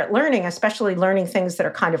better at learning, especially learning things that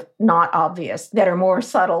are kind of not obvious, that are more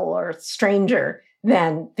subtle or stranger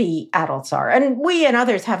than the adults are. And we and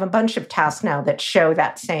others have a bunch of tasks now that show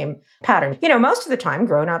that same pattern. Most of the time,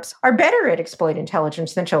 grown-ups are better at exploit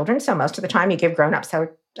intelligence than children. So most of the time you give grown-ups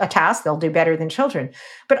a task, they'll do better than children.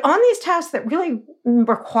 But on these tasks that really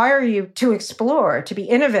require you to explore, to be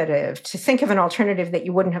innovative, to think of an alternative that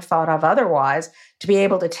you wouldn't have thought of otherwise, to be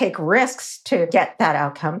able to take risks to get that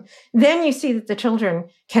outcome, then you see that the children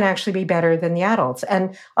can actually be better than the adults.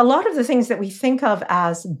 And a lot of the things that we think of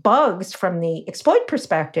as bugs from the exploit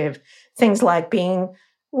perspective, things like being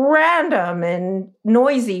random and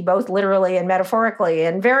noisy, both literally and metaphorically,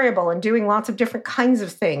 and variable and doing lots of different kinds of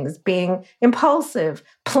things, being impulsive,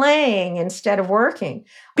 playing instead of working,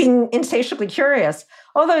 being insatiably curious.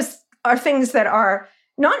 All those are things that are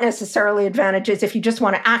not necessarily advantages if you just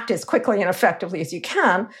want to act as quickly and effectively as you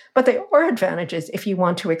can, but they are advantages if you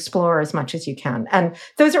want to explore as much as you can. And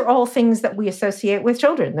those are all things that we associate with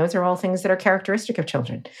children. Those are all things that are characteristic of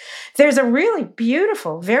children. There's a really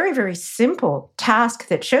beautiful, very, very simple task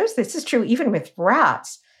that shows this is true even with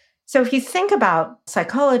rats. So if you think about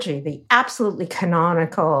psychology, the absolutely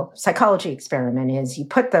canonical psychology experiment is you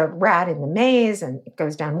put the rat in the maze and it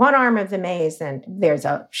goes down one arm of the maze and there's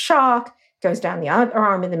a shock, goes down the other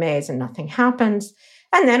arm of the maze and nothing happens.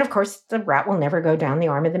 And then, of course, the rat will never go down the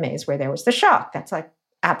arm of the maze where there was the shock. That's like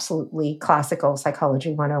absolutely classical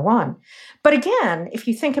psychology 101. But again, if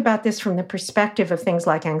you think about this from the perspective of things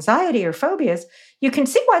like anxiety or phobias, you can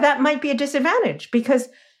see why that might be a disadvantage because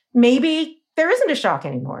maybe there isn't a shock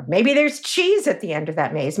anymore. Maybe there's cheese at the end of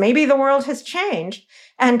that maze. Maybe the world has changed.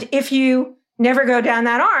 And if you never go down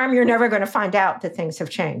that arm, you're never going to find out that things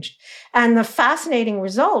have changed. And the fascinating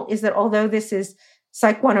result is that although this is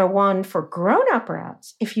Psych 101 for grown-up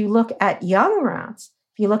rats, if you look at young rats,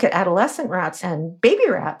 if you look at adolescent rats and baby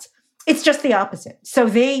rats, it's just the opposite. So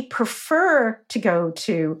they prefer to go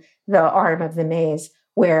to the arm of the maze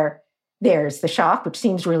where there's the shock, which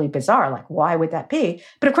seems really bizarre. Like, why would that be?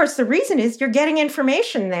 But of course, the reason is you're getting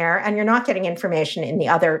information there and you're not getting information in the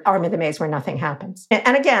other arm of the maze where nothing happens.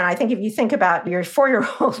 And again, I think if you think about your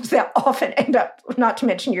 4-year-olds, they'll often end up, not to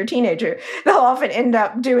mention your teenager, they'll often end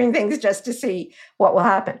up doing things just to see what will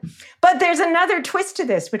happen. But there's another twist to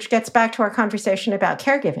this, which gets back to our conversation about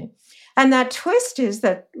caregiving. And that twist is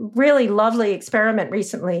that really lovely experiment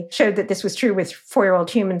recently showed that this was true with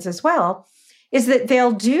 4-year-old humans as well, is that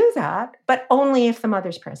they'll do that, but only if the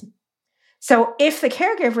mother's present. So if the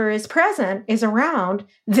caregiver is present, is around,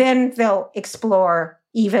 then they'll explore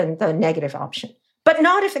even the negative option. But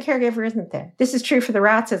not if the caregiver isn't there. This is true for the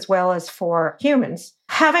rats as well as for humans.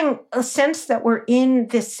 Having a sense that we're in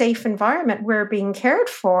this safe environment, we're being cared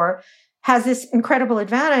for, has this incredible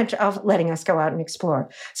advantage of letting us go out and explore.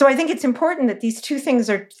 So I think it's important that these two things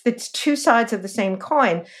it's two sides of the same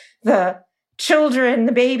coin. The children,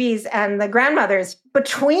 the babies, and the grandmothers,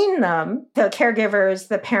 between them, the caregivers,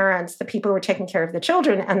 the parents, the people who are taking care of the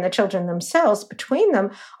children, and the children themselves, between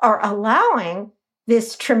them, are allowing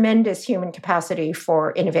this tremendous human capacity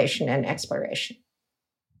for innovation and exploration.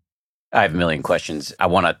 I have a million questions. I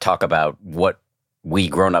want to talk about what we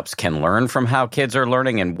grown-ups can learn from how kids are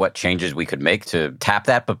learning and what changes we could make to tap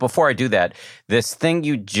that. But before I do that, this thing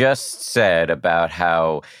you just said about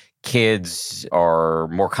how kids are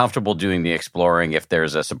more comfortable doing the exploring if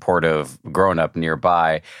there's a supportive grown-up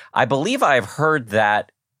nearby, I believe I've heard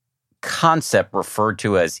that concept referred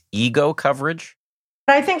to as ego coverage.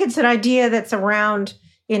 I think it's an idea that's around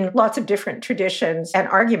in lots of different traditions and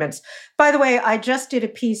arguments. By the way, I just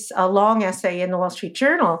did a long essay in the Wall Street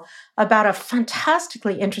Journal about a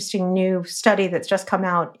fantastically interesting new study that's just come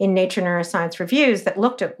out in Nature Neuroscience Reviews that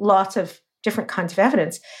looked at lots of different kinds of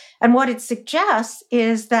evidence. And what it suggests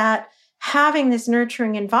is that having this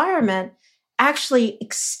nurturing environment actually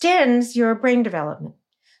extends your brain development.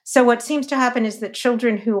 So what seems to happen is that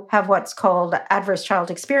children who have what's called adverse child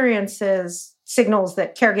experiences, signals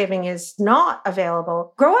that caregiving is not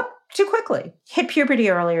available, grow up too quickly, hit puberty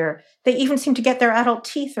earlier. They even seem to get their adult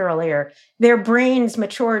teeth earlier. Their brains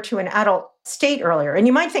mature to an adult state earlier. And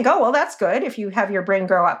you might think, oh, well, that's good if you have your brain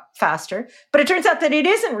grow up faster. But it turns out that it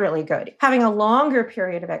isn't really good. Having a longer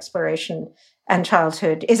period of exploration and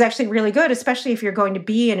childhood is actually really good, especially if you're going to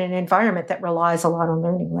be in an environment that relies a lot on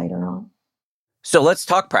learning later on. So let's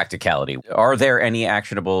talk practicality. Are there any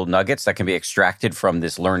actionable nuggets that can be extracted from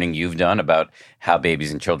this learning you've done about how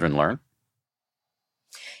babies and children learn?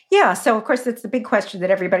 Yeah, so of course, that's the big question that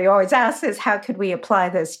everybody always asks is how could we apply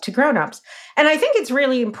this to grownups? And I think it's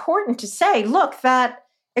really important to say, look, that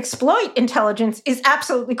exploit intelligence is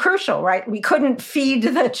absolutely crucial, right? We couldn't feed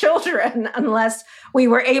the children unless we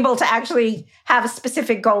were able to actually have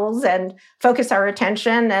specific goals and focus our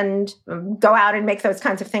attention and go out and make those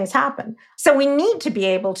kinds of things happen. So we need to be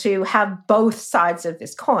able to have both sides of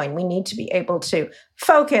this coin. We need to be able to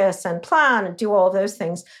focus and plan and do all those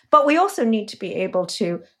things. But we also need to be able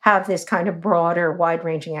to have this kind of broader,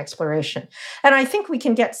 wide-ranging exploration. And I think we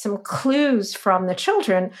can get some clues from the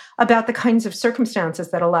children about the kinds of circumstances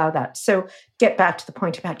that allow that. So get back to the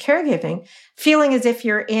point about caregiving, feeling as if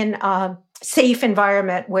you're in a safe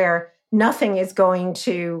environment where nothing is going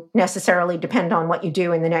to necessarily depend on what you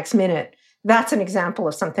do in the next minute. That's an example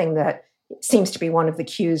of something that seems to be one of the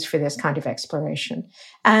cues for this kind of exploration.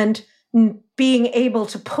 And being able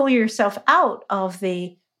to pull yourself out of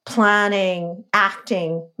the planning,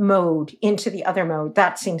 acting mode into the other mode,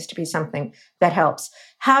 that seems to be something that helps.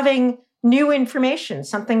 Having new information,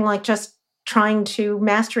 something like just trying to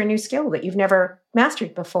master a new skill that you've never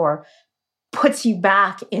mastered before, puts you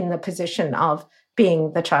back in the position of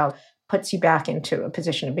being the child, puts you back into a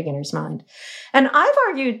position of beginner's mind. And I've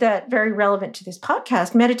argued that, very relevant to this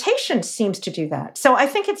podcast, meditation seems to do that. So I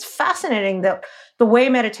think it's fascinating that the way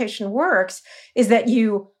meditation works is that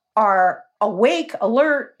you are awake,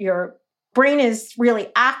 alert, your brain is really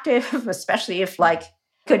active, especially if, like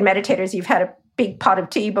good meditators, you've had a big pot of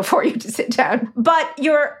tea before you sit down, but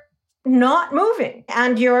you're not moving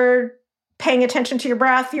and you're paying attention to your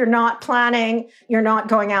breath, you're not planning, you're not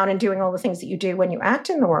going out and doing all the things that you do when you act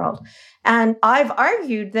in the world. And I've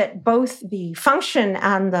argued that both the function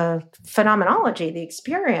and the phenomenology, the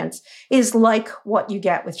experience, is like what you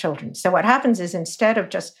get with children. So what happens is instead of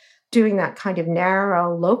just doing that kind of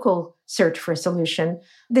narrow local search for a solution,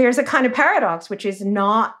 there's a kind of paradox, which is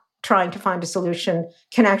not trying to find a solution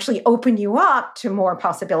can actually open you up to more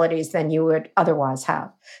possibilities than you would otherwise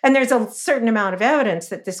have. And there's a certain amount of evidence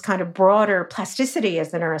that this kind of broader plasticity,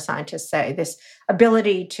 as the neuroscientists say, this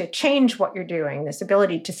ability to change what you're doing, this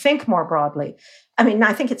ability to think more broadly. I mean,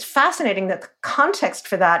 I think it's fascinating that the context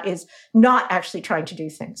for that is not actually trying to do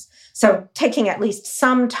things. So taking at least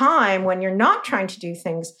some time when you're not trying to do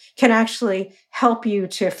things can actually help you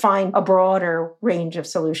to find a broader range of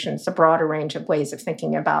solutions, a broader range of ways of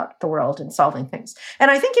thinking about the world and solving things.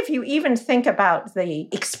 And I think if you even think about the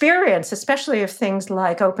experience, especially of things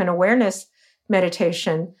like open awareness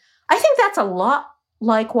meditation, I think that's a lot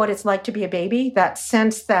like what it's like to be a baby, that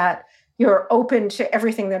sense that you're open to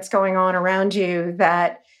everything that's going on around you,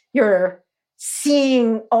 that you're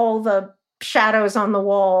seeing all the shadows on the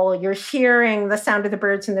wall, you're hearing the sound of the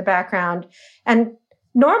birds in the background. And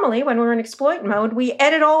normally when we're in exploit mode, we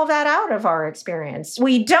edit all of that out of our experience.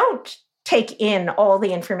 We don't take in all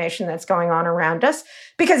the information that's going on around us,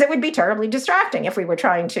 because it would be terribly distracting if we were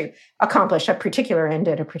trying to accomplish a particular end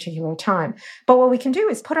at a particular time. But what we can do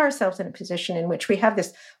is put ourselves in a position in which we have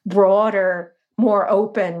this broader, more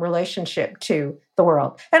open relationship to the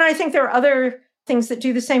world. And I think there are other things that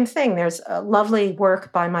do the same thing. There's a lovely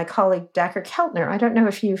work by my colleague, Dacher Keltner. I don't know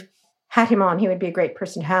if you've had him on. He would be a great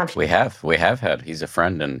person to have. We have had. He's a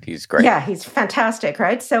friend and he's great. Yeah, he's fantastic,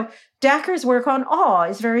 right? So Dacher's work on awe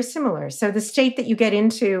is very similar. So the state that you get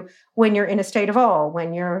into when you're in a state of awe,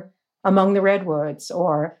 when you're among the redwoods,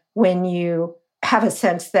 or when you have a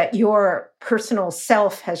sense that your personal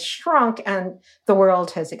self has shrunk and the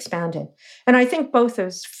world has expanded. And I think both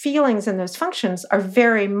those feelings and those functions are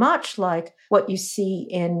very much like what you see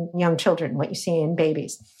in young children, what you see in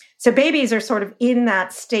babies. So babies are sort of in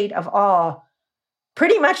that state of awe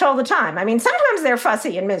pretty much all the time. I mean, sometimes they're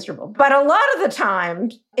fussy and miserable, but a lot of the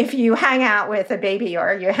time, if you hang out with a baby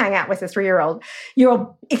or you hang out with a 3-year-old,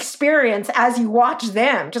 you'll experience, as you watch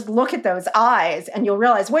them, just look at those eyes and you'll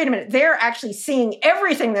realize, wait a minute, they're actually seeing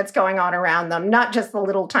everything that's going on around them, not just the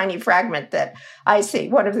little tiny fragment that I see.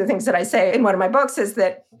 One of the things that I say in one of my books is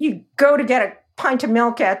that you go to get a pint of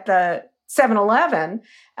milk at the 7-Eleven.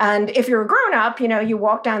 And if you're a grown-up, you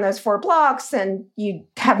walk down those 4 blocks and you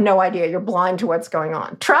have no idea. You're blind to what's going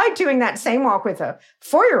on. Try doing that same walk with a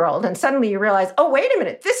 4-year-old and suddenly you realize, oh, wait a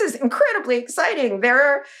minute, this is incredibly exciting. There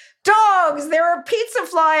are dogs, there are pizza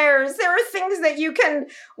flyers, there are things that you can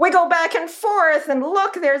wiggle back and forth. And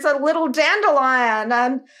look, there's a little dandelion.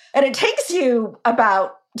 And it takes you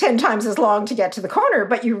about 10 times as long to get to the corner,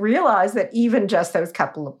 but you realize that even just those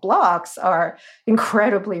couple of blocks are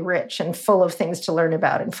incredibly rich and full of things to learn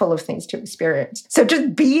about and full of things to experience. So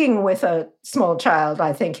just being with a small child,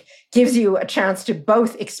 I think, gives you a chance to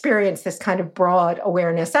both experience this kind of broad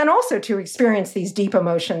awareness and also to experience these deep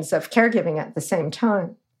emotions of caregiving at the same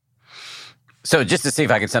time. So just to see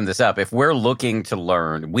if I can sum this up, if we're looking to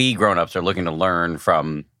learn, we grown-ups are looking to learn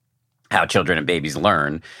from how children and babies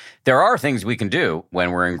learn, there are things we can do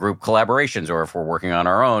when we're in group collaborations, or if we're working on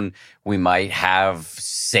our own. We might have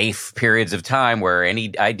safe periods of time where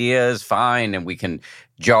any idea is fine and we can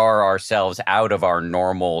jar ourselves out of our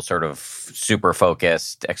normal sort of super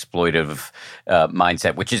focused, exploitive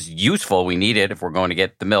mindset, which is useful. We need it if we're going to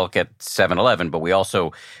get the milk at 7-Eleven. But we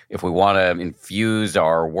also, if we want to infuse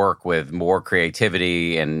our work with more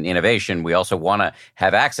creativity and innovation, we also want to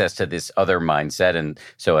have access to this other mindset. And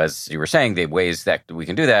so, as you were saying, the ways that we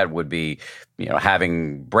can do that would be,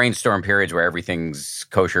 having brainstorm periods where everything's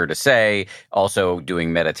kosher to say, also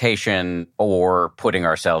doing meditation, or putting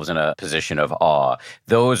ourselves in a position of awe.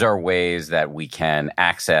 Those are ways that we can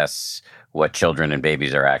access what children and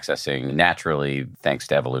babies are accessing naturally, thanks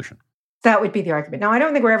to evolution. That would be the argument. Now, I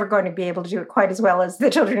don't think we're ever going to be able to do it quite as well as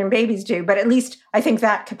the children and babies do, but at least I think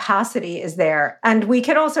that capacity is there. And we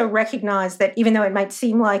can also recognize that even though it might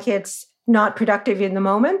seem like it's not productive in the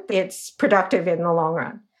moment, it's productive in the long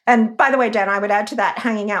run. And by the way, Dan, I would add to that,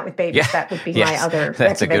 hanging out with babies. Yeah. That would be my other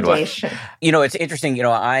that's recommendation. A good one. It's interesting.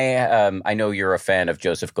 I know you're a fan of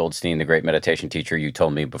Joseph Goldstein, the great meditation teacher. You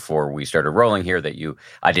told me before we started rolling here that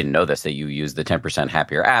I didn't know this, that you use the 10%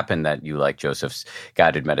 Happier app and that you like Joseph's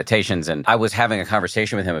guided meditations. And I was having a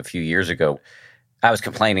conversation with him a few years ago. I was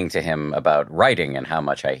complaining to him about writing and how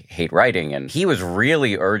much I hate writing. And he was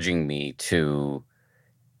really urging me to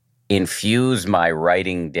infuse my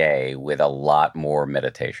writing day with a lot more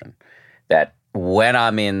meditation. That when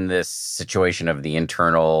I'm in this situation of the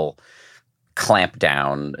internal clamp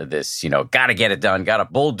down, this, got to get it done, got to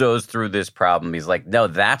bulldoze through this problem, he's like, no,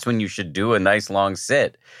 that's when you should do a nice long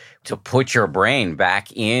sit to put your brain back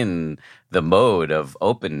in the mode of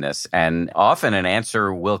openness. And often an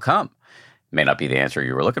answer will come. May not be the answer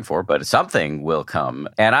you were looking for, but something will come.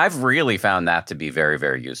 And I've really found that to be very,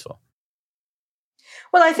 very useful.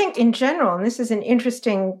 Well, I think in general, and this is an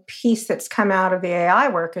interesting piece that's come out of the AI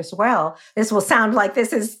work as well. This will sound like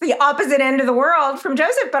this is the opposite end of the world from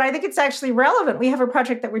Joseph, but I think it's actually relevant. We have a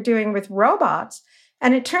project that we're doing with robots.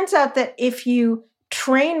 And it turns out that if you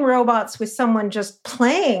train robots with someone just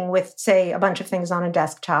playing with, say, a bunch of things on a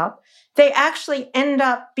desktop, they actually end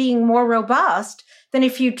up being more robust than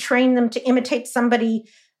if you train them to imitate somebody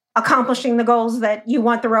accomplishing the goals that you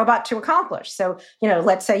want the robot to accomplish. So,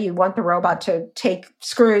 let's say you want the robot to take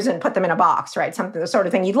screws and put them in a box, right? The sort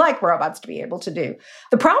of thing you'd like robots to be able to do.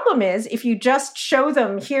 The problem is if you just show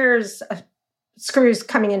them, here's screws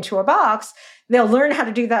coming into a box, they'll learn how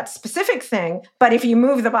to do that specific thing. But if you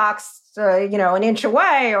move the box, an inch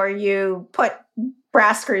away, or you put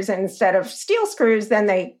brass screws in instead of steel screws, then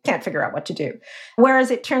they can't figure out what to do.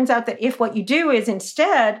 Whereas it turns out that if what you do is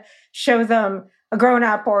instead show them a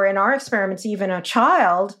grown-up, or in our experiments, even a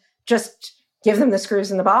child, just give them the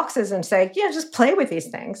screws and the boxes and say, yeah, just play with these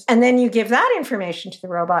things. And then you give that information to the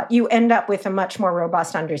robot, you end up with a much more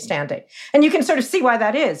robust understanding. And you can sort of see why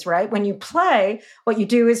that is, right? When you play, what you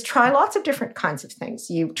do is try lots of different kinds of things.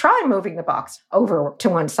 You try moving the box over to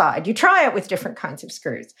one side. You try it with different kinds of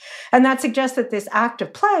screws. And that suggests that this act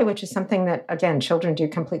of play, which is something that, again, children do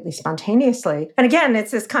completely spontaneously. And again,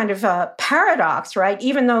 it's this kind of a paradox, right?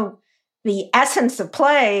 Even though the essence of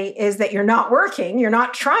play is that you're not working, you're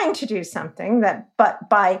not trying to do something, but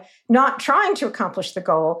by not trying to accomplish the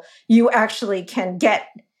goal, you actually can get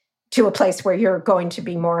to a place where you're going to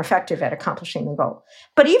be more effective at accomplishing the goal.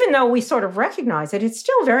 But even though we sort of recognize it, it's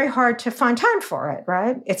still very hard to find time for it,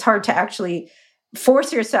 right? It's hard to actually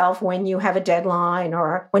force yourself when you have a deadline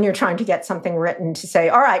or when you're trying to get something written to say,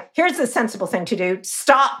 all right, here's the sensible thing to do.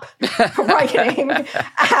 Stop writing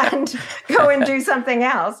and go and do something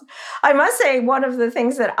else. I must say, one of the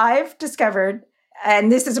things that I've discovered,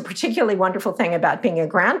 and this is a particularly wonderful thing about being a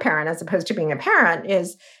grandparent as opposed to being a parent,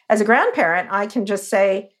 is as a grandparent, I can just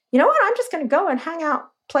say, you know what, I'm just going to go and hang out,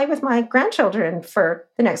 play with my grandchildren for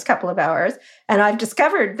the next couple of hours. And I've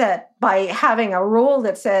discovered that by having a rule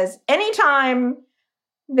that says anytime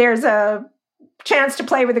there's a chance to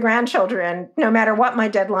play with the grandchildren, no matter what my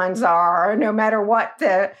deadlines are, or no matter what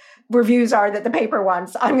the reviews are that the paper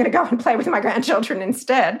wants, I'm going to go and play with my grandchildren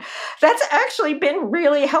instead. That's actually been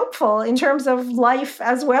really helpful in terms of life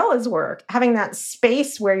as well as work. Having that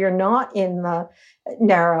space where you're not in the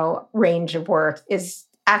narrow range of work is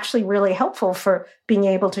actually really helpful for being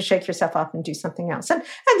able to shake yourself up and do something else. And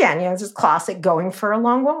again, this is classic going for a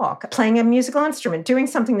long walk, playing a musical instrument, doing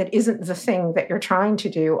something that isn't the thing that you're trying to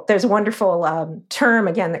do. There's a wonderful term,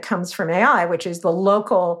 again, that comes from AI, which is the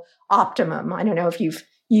local optimum. I don't know if you've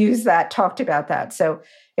used that, talked about that. So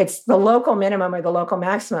it's the local minimum or the local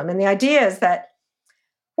maximum. And the idea is that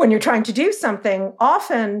when you're trying to do something,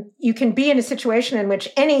 often you can be in a situation in which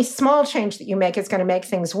any small change that you make is going to make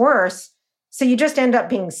things worse. So you just end up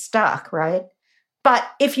being stuck, right? But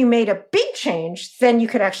if you made a big change, then you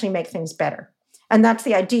could actually make things better. And that's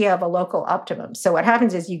the idea of a local optimum. So what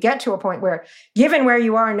happens is you get to a point where, given where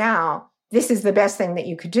you are now, this is the best thing that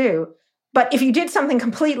you could do. But if you did something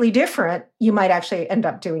completely different, you might actually end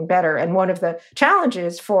up doing better. And one of the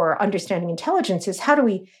challenges for understanding intelligence is how do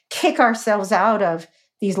we kick ourselves out of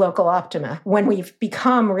these local optima? When we've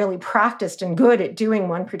become really practiced and good at doing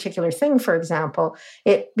one particular thing, for example,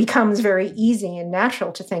 it becomes very easy and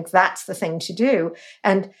natural to think that's the thing to do.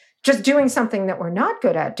 And just doing something that we're not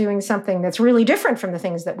good at, doing something that's really different from the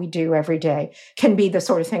things that we do every day, can be the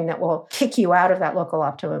sort of thing that will kick you out of that local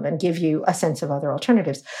optimum and give you a sense of other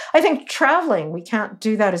alternatives. I think traveling, we can't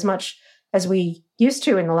do that as much as we used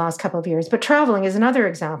to in the last couple of years. But traveling is another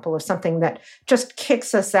example of something that just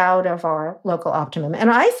kicks us out of our local optimum. And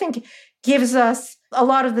I think gives us a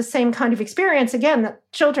lot of the same kind of experience, again, that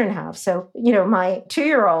children have. So, my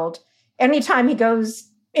 2-year-old, anytime he goes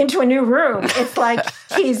into a new room, it's like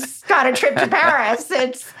he's got a trip to Paris.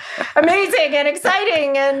 It's amazing and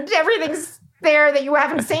exciting and everything's there that you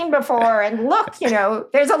haven't seen before. And look,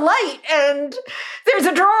 there's a light and there's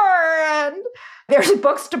a drawer and there's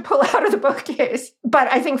books to pull out of the bookcase.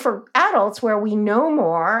 But I think for adults, where we know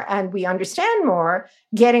more and we understand more,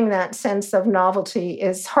 getting that sense of novelty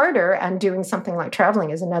is harder. And doing something like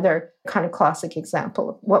traveling is another kind of classic example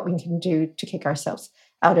of what we can do to kick ourselves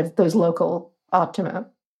out of those local optima.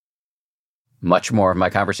 Much more of my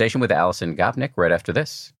conversation with Alison Gopnik right after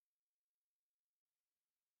this.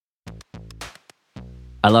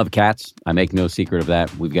 I love cats. I make no secret of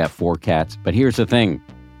that. We've got 4 cats. But here's the thing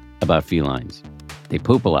about felines. They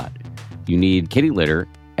poop a lot. You need kitty litter,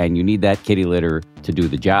 and you need that kitty litter to do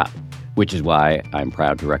the job, which is why I'm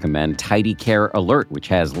proud to recommend Tidy Care Alert, which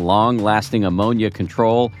has long-lasting ammonia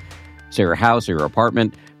control, so your house or your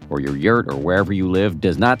apartment or your yurt or wherever you live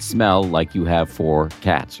does not smell like you have 4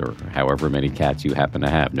 cats or however many cats you happen to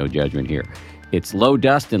have. No judgment here. It's low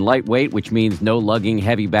dust and lightweight, which means no lugging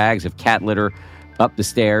heavy bags of cat litter up the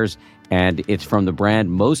stairs, and it's from the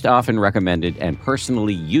brand most often recommended and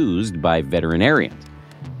personally used by veterinarians.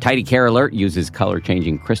 Tidy Care Alert uses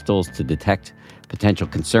color-changing crystals to detect potential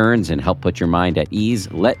concerns and help put your mind at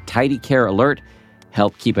ease. Let Tidy Care Alert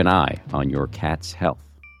help keep an eye on your cat's health.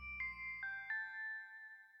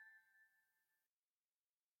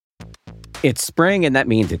 It's spring, and that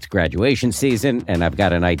means it's graduation season, and I've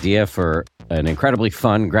got an idea for an incredibly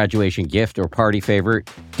fun graduation gift or party favor.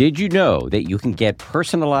 Did you know that you can get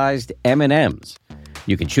personalized M&Ms?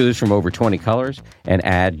 You can choose from over 20 colors and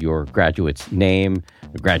add your graduate's name,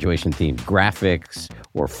 graduation-themed graphics,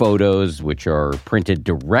 or photos, which are printed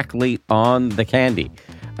directly on the candy.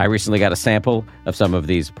 I recently got a sample of some of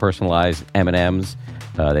these personalized M&Ms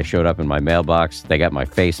They showed up in my mailbox. They got my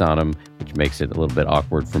face on them, which makes it a little bit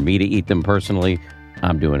awkward for me to eat them personally.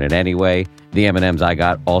 I'm doing it anyway. The M&Ms I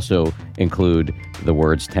got also include the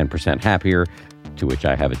words 10% happier, to which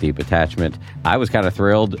I have a deep attachment. I was kind of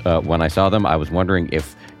thrilled when I saw them. I was wondering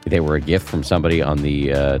if they were a gift from somebody on the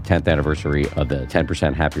 10th anniversary of the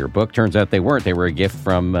 10% Happier book. Turns out they weren't. They were a gift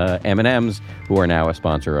from M&Ms, who are now a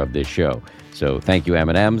sponsor of this show. So thank you,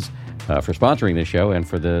 M&Ms, for sponsoring this show and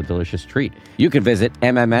for the delicious treat. You can visit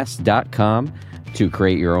MMS.com to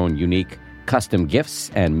create your own unique custom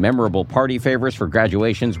gifts and memorable party favors for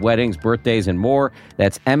graduations, weddings, birthdays, and more.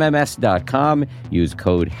 That's MMS.com. Use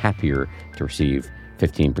code HAPPIER to receive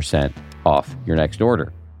 15% off your next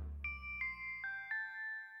order.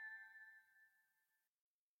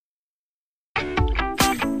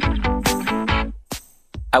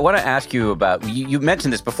 I want to ask you about, you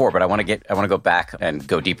mentioned this before, but I want to go back and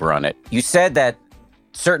go deeper on it. You said that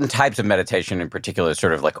certain types of meditation in particular,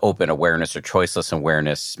 sort of like open awareness or choiceless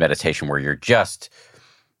awareness meditation, where you're just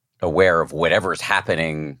aware of whatever's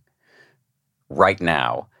happening right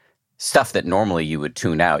now, stuff that normally you would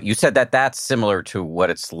tune out. You said that that's similar to what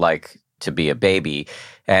it's like to be a baby.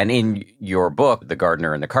 And in your book, The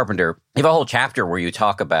Gardener and the Carpenter, you have a whole chapter where you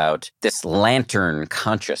talk about this lantern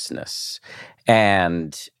consciousness.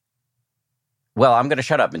 And, well, I'm going to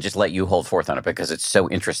shut up and just let you hold forth on it because it's so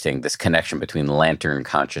interesting, this connection between lantern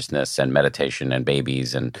consciousness and meditation and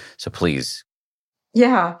babies. And so please.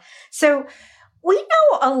 Yeah. So we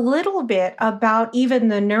know a little bit about even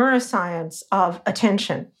the neuroscience of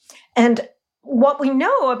attention. And what we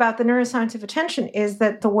know about the neuroscience of attention is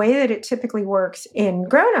that the way that it typically works in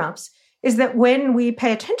grown-ups is that when we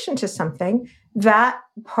pay attention to something, that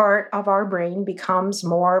part of our brain becomes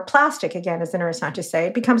more plastic. Again, as the neuroscientists say,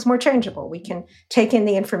 it becomes more changeable. We can take in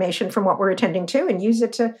the information from what we're attending to and use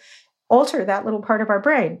it to alter that little part of our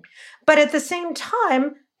brain. But at the same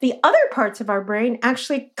time, the other parts of our brain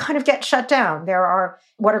actually kind of get shut down. There are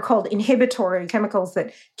what are called inhibitory chemicals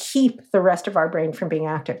that keep the rest of our brain from being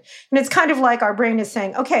active. And it's kind of like our brain is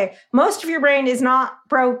saying, okay, most of your brain is not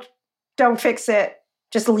broke, don't fix it,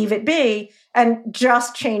 just leave it be, and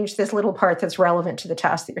just change this little part that's relevant to the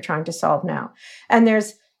task that you're trying to solve now. And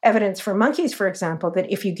there's evidence for monkeys, for example,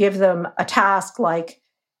 that if you give them a task like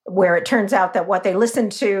where it turns out that what they listen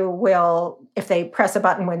to will, if they press a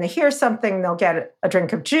button when they hear something, they'll get a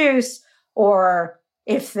drink of juice, or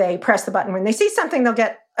if they press the button when they see something, they'll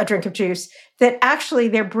get a drink of juice, that actually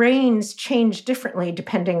their brains change differently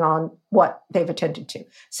depending on what they've attended to.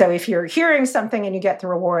 So if you're hearing something and you get the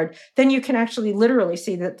reward, then you can actually literally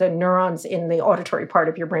see that the neurons in the auditory part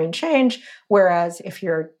of your brain change. Whereas if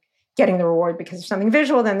you're getting the reward because of something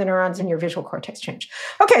visual, then the neurons in your visual cortex change.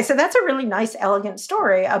 Okay, so that's a really nice, elegant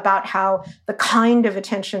story about how the kind of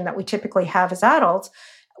attention that we typically have as adults,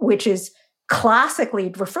 which is classically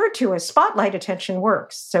referred to as spotlight attention,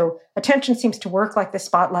 works. So attention seems to work like the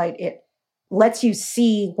spotlight. It lets you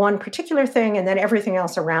see one particular thing and then everything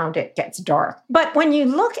else around it gets dark. But when you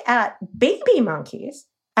look at baby monkeys,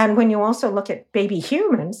 and when you also look at baby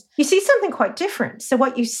humans, you see something quite different. So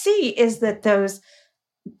what you see is that those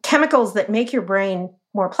chemicals that make your brain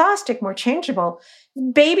more plastic, more changeable,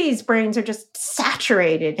 babies' brains are just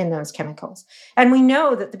saturated in those chemicals. And we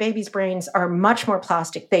know that the babies' brains are much more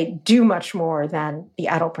plastic. They do much more than the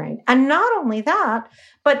adult brain. And not only that,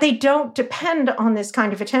 but they don't depend on this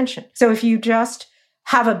kind of attention. So if you just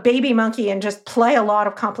have a baby monkey and just play a lot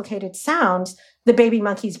of complicated sounds, the baby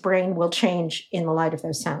monkey's brain will change in the light of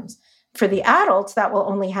those sounds. For the adults, that will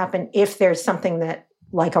only happen if there's something that,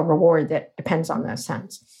 like a reward, that depends on those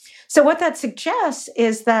sounds. So what that suggests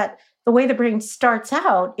is that the way the brain starts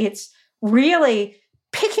out, it's really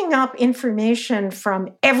picking up information from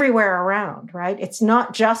everywhere around, right? It's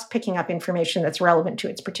not just picking up information that's relevant to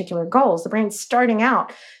its particular goals. The brain's starting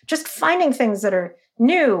out just finding things that are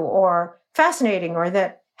new or fascinating or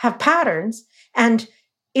that have patterns. And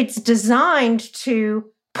it's designed to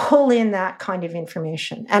pull in that kind of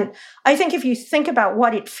information. And I think if you think about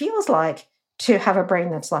what it feels like to have a brain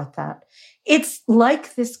that's like that, it's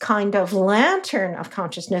like this kind of lantern of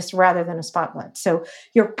consciousness rather than a spotlight. So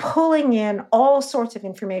you're pulling in all sorts of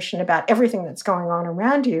information about everything that's going on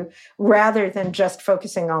around you rather than just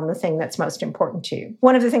focusing on the thing that's most important to you.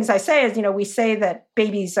 One of the things I say is, we say that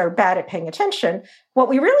babies are bad at paying attention. What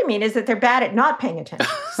we really mean is that they're bad at not paying attention.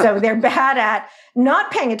 So they're bad at not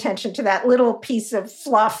paying attention to that little piece of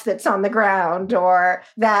fluff that's on the ground or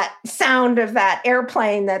that sound of that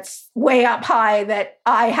airplane that's way up high that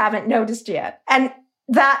I haven't noticed yet. And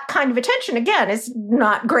that kind of attention, again, is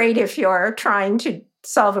not great if you're trying to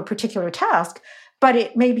solve a particular task. but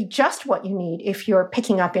it may be just what you need if you're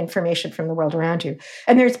picking up information from the world around you.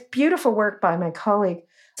 And there's beautiful work by my colleague,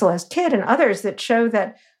 Celeste Kidd, and others that show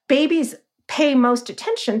that babies pay most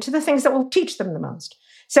attention to the things that will teach them the most.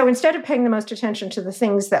 So instead of paying the most attention to the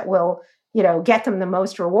things that will, get them the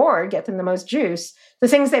most reward, get them the most juice, the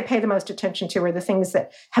things they pay the most attention to are the things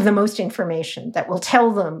that have the most information, that will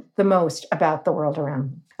tell them the most about the world around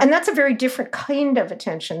them. And that's a very different kind of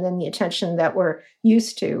attention than the attention that we're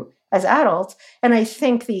used to as adults. And I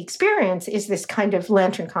think the experience is this kind of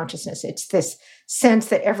lantern consciousness. It's this sense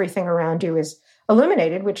that everything around you is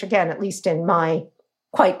illuminated, which again, at least in my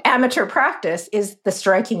quite amateur practice, is the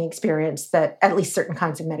striking experience that at least certain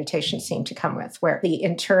kinds of meditation seem to come with, where the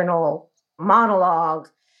internal monologue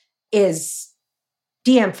is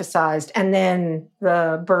de-emphasized and then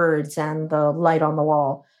the birds and the light on the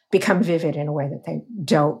wall become vivid in a way that they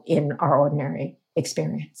don't in our ordinary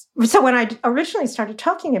experience. So when I originally started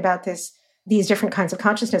talking about these different kinds of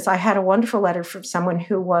consciousness, I had a wonderful letter from someone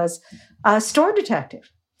who was a store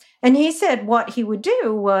detective. And he said what he would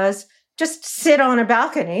do was just sit on a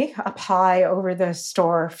balcony up high over the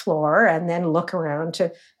store floor and then look around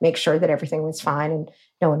to make sure that everything was fine and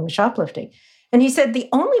no one was shoplifting. And he said the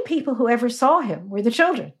only people who ever saw him were the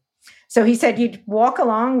children. So he said you'd walk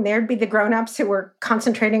along, there'd be the grown-ups who were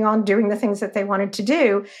concentrating on doing the things that they wanted to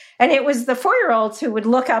do. And it was the 4-year-olds who would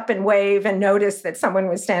look up and wave and notice that someone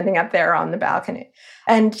was standing up there on the balcony.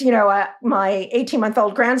 And, my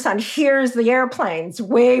 18-month-old grandson hears the airplanes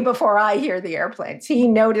way before I hear the airplanes. He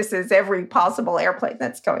notices every possible airplane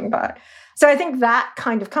that's going by. So I think that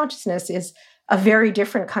kind of consciousness is a very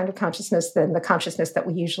different kind of consciousness than the consciousness that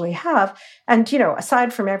we usually have. And,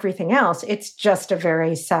 aside from everything else, it's just a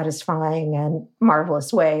very satisfying and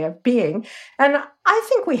marvelous way of being. And I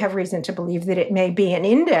think we have reason to believe that it may be an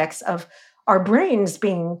index of our brains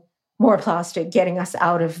being more plastic, getting us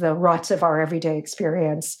out of the ruts of our everyday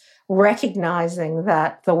experience, recognizing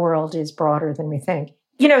that the world is broader than we think.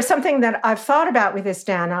 Something that I've thought about with this,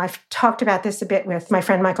 Dan, I've talked about this a bit with my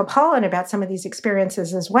friend Michael Pollan about some of these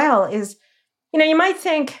experiences as well, is you might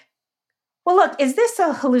think, well, look, is this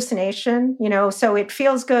a hallucination? So it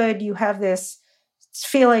feels good. You have this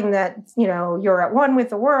feeling that, you're at one with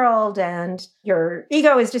the world and your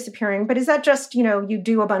ego is disappearing. But is that just, you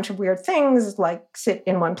do a bunch of weird things like sit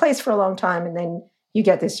in one place for a long time and then you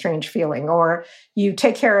get this strange feeling? Or you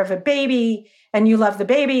take care of a baby and you love the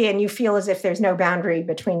baby and you feel as if there's no boundary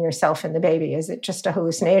between yourself and the baby. Is it just a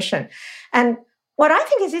hallucination? And what I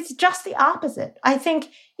think is it's just the opposite. I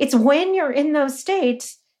think it's when you're in those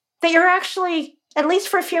states that you're actually, at least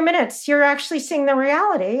for a few minutes, you're actually seeing the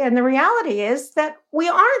reality. And the reality is that we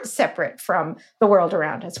aren't separate from the world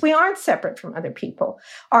around us. We aren't separate from other people.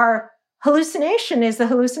 Our hallucination is the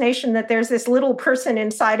hallucination that there's this little person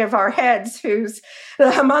inside of our heads who's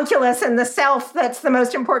the homunculus and the self that's the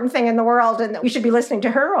most important thing in the world and that we should be listening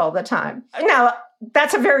to her all the time. Now,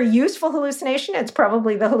 that's a very useful hallucination. It's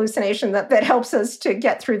probably the hallucination that helps us to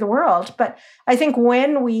get through the world. But I think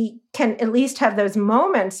when we can at least have those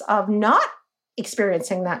moments of not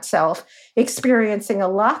experiencing that self, experiencing a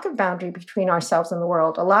lack of boundary between ourselves and the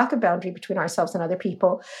world, a lack of boundary between ourselves and other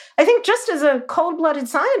people, I think just as a cold-blooded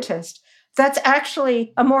scientist, that's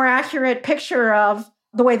actually a more accurate picture of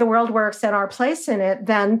the way the world works and our place in it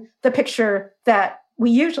than the picture that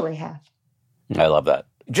we usually have. I love that.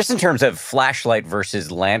 Just in terms of flashlight versus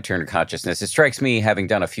lantern consciousness, it strikes me, having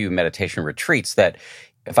done a few meditation retreats, that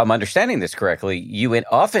if I'm understanding this correctly, you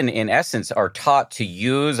often, in essence, are taught to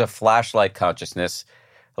use a flashlight consciousness,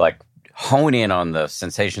 like hone in on the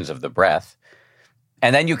sensations of the breath,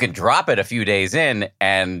 and then you can drop it a few days in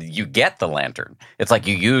and you get the lantern. It's like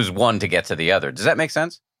you use one to get to the other. Does that make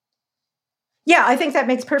sense? Yeah, I think that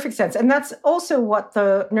makes perfect sense. And that's also what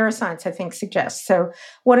the neuroscience, I think, suggests. So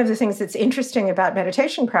one of the things that's interesting about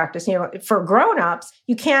meditation practice, for grownups,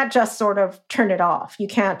 you can't just sort of turn it off. You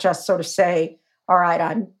can't just sort of say, all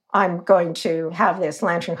right, I'm going to have this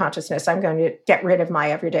lantern consciousness. I'm going to get rid of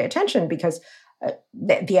my everyday attention because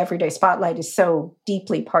the everyday spotlight is so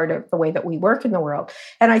deeply part of the way that we work in the world.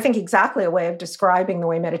 And I think exactly a way of describing the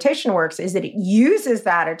way meditation works is that it uses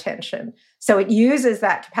that attention. So it uses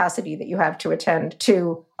that capacity that you have to attend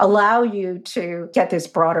to allow you to get this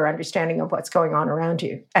broader understanding of what's going on around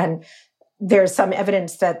you. And there's some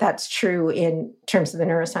evidence that that's true in terms of the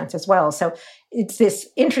neuroscience as well. So it's this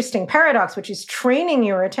interesting paradox, which is training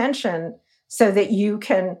your attention so that you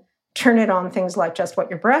can turn it on things like just what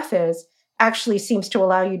your breath is, actually seems to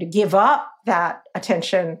allow you to give up that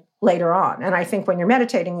attention later on. And I think when you're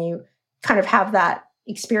meditating, you kind of have that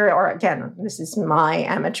experience, or again, this is my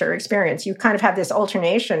amateur experience, you kind of have this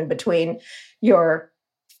alternation between your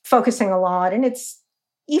focusing a lot, and it's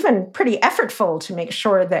even pretty effortful to make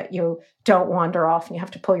sure that you don't wander off and you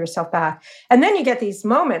have to pull yourself back. And then you get these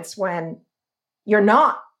moments when you're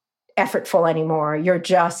not effortful anymore. You're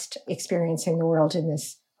just experiencing the world in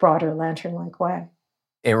this broader lantern-like way.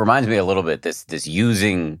 It reminds me a little bit, this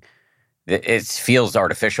using, it feels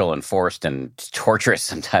artificial and forced and torturous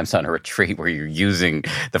sometimes on a retreat where you're using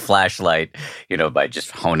the flashlight, by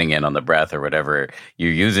just honing in on the breath or whatever.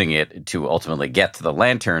 You're using it to ultimately get to the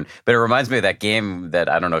lantern. But it reminds me of that game that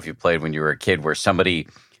I don't know if you played when you were a kid, where somebody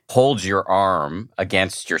holds your arm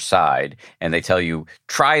against your side and they tell you,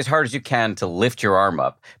 try as hard as you can to lift your arm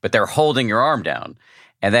up, but they're holding your arm down.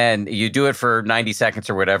 And then you do it for 90 seconds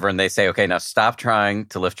or whatever, and they say, okay, now stop trying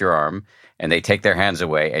to lift your arm. And they take their hands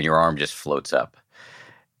away, and your arm just floats up.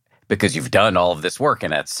 Because you've done all of this work,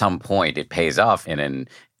 and at some point it pays off in an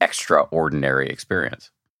extraordinary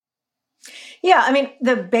experience. Yeah, I mean,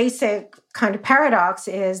 the basic kind of paradox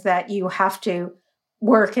is that you have to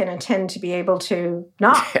work and attend to be able to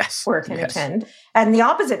not work and attend. And the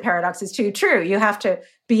opposite paradox is too true. You have to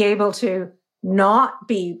be able to not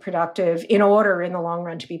be productive in order in the long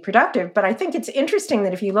run to be productive. But I think it's interesting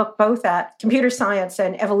that if you look both at computer science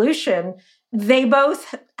and evolution, they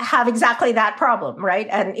both have exactly that problem, right?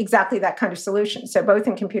 And exactly that kind of solution. So both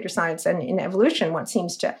in computer science and in evolution, what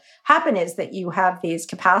seems to happen is that you have these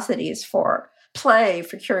capacities for play,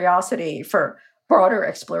 for curiosity, for broader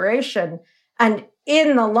exploration. And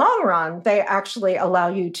in the long run, they actually allow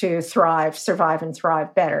you to thrive, survive, and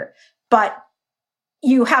thrive better. But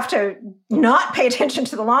you have to not pay attention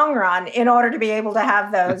to the long run in order to be able to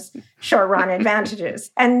have those short run advantages.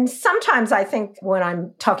 And sometimes I think when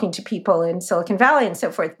I'm talking to people in Silicon Valley and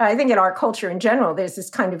so forth, I think in our culture in general, there's this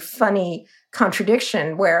kind of funny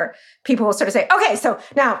contradiction where people will sort of say, okay, so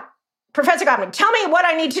now, Professor Gottman, tell me what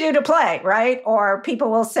I need to do to play, right? Or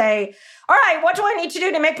people will say, all right, what do I need to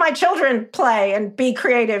do to make my children play and be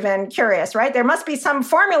creative and curious, right? There must be some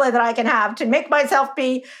formula that I can have to make myself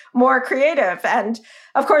be more creative. And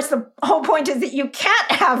of course, the whole point is that you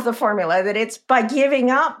can't have the formula, that it's by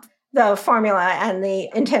giving up the formula and the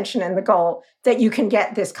intention and the goal that you can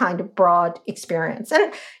get this kind of broad experience.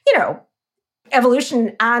 And,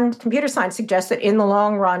 evolution and computer science suggests that in the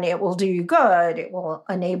long run, it will do you good. It will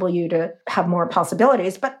enable you to have more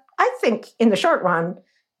possibilities. But I think in the short run,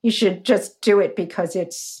 you should just do it because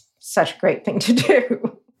it's such a great thing to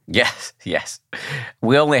do. Yes.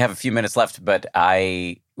 We only have a few minutes left, but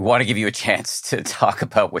I want to give you a chance to talk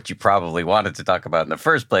about what you probably wanted to talk about in the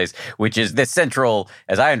first place, which is the central,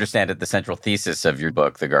 as I understand it, the central thesis of your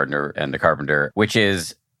book, The Gardener and the Carpenter, which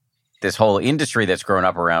is this whole industry that's grown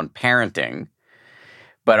up around parenting.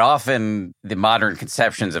 But often the modern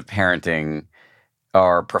conceptions of parenting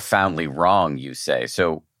are profoundly wrong, you say.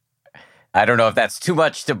 So I don't know if that's too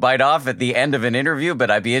much to bite off at the end of an interview,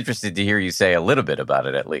 but I'd be interested to hear you say a little bit about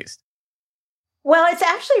it at least. Well, it's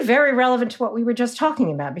actually very relevant to what we were just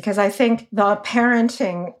talking about, because I think the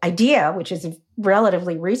parenting idea, which is a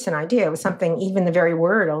relatively recent idea, was something even the very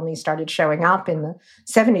word only started showing up in the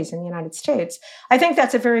 70s in the United States. I think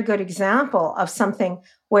that's a very good example of something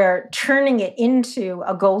where turning it into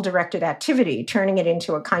a goal-directed activity, turning it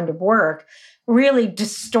into a kind of work, really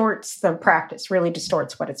distorts the practice, really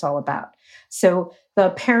distorts what it's all about. So the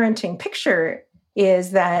parenting picture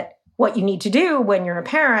is that what you need to do when you're a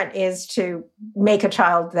parent is to make a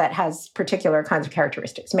child that has particular kinds of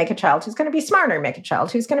characteristics. Make a child who's going to be smarter, make a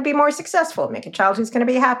child who's going to be more successful, make a child who's going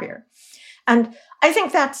to be happier. And I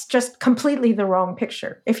think that's just completely the wrong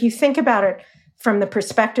picture. If you think about it from the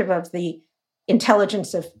perspective of the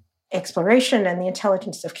intelligence of exploration and the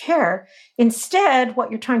intelligence of care, instead, what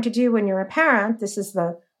you're trying to do when you're a parent, this is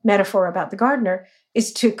the metaphor about the gardener,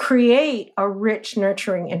 is to create a rich,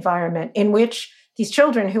 nurturing environment in which these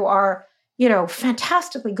children who are,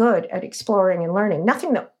 fantastically good at exploring and learning,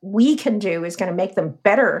 nothing that we can do is going to make them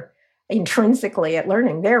better intrinsically at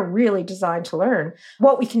learning. They're really designed to learn.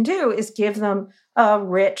 What we can do is give them a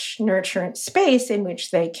rich, nurturant space in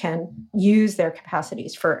which they can use their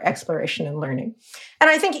capacities for exploration and learning. And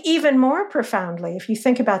I think even more profoundly, if you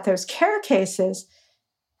think about those care cases,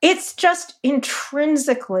 it's just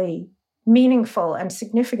intrinsically meaningful and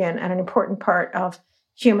significant and an important part of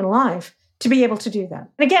human life to be able to do that.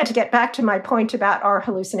 And again, to get back to my point about our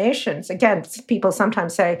hallucinations, again, people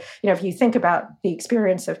sometimes say, if you think about the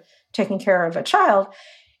experience of taking care of a child,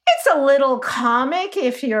 it's a little comic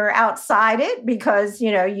if you're outside it because,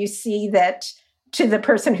 you see that to the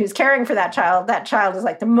person who's caring for that child is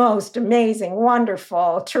like the most amazing,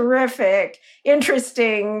 wonderful, terrific,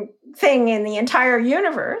 interesting thing in the entire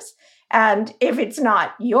universe. And if it's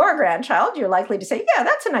not your grandchild, you're likely to say, yeah,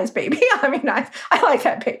 that's a nice baby. I mean, I like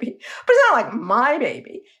that baby, but it's not like my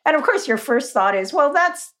baby. And of course, your first thought is, well,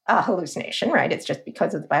 that's a hallucination, right? It's just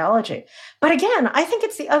because of the biology. But again, I think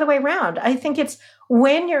it's the other way around. I think it's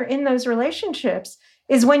when you're in those relationships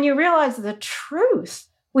is when you realize the truth,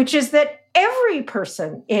 which is that every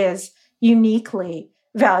person is uniquely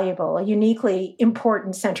valuable, a uniquely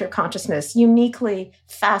important center of consciousness, uniquely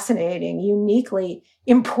fascinating, uniquely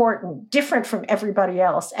important, different from everybody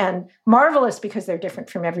else, and marvelous because they're different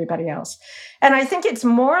from everybody else. And I think it's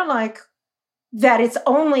more like that it's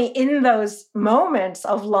only in those moments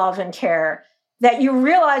of love and care that you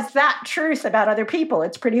realize that truth about other people.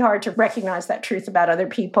 It's pretty hard to recognize that truth about other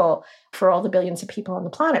people for all the billions of people on the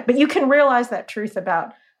planet, but you can realize that truth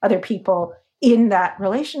about other people in that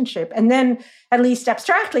relationship. And then, at least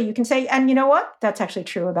abstractly, you can say, and you know what? That's actually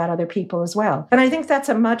true about other people as well. And I think that's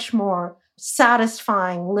a much more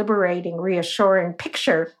satisfying, liberating, reassuring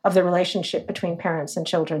picture of the relationship between parents and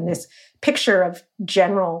children, this picture of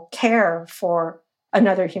general care for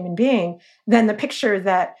another human being, than the picture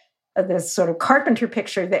that this sort of carpenter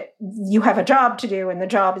picture that you have a job to do, and the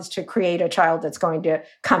job is to create a child that's going to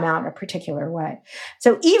come out in a particular way.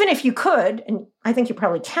 So even if you could, and I think you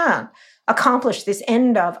probably can, accomplish this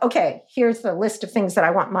end of, okay, here's the list of things that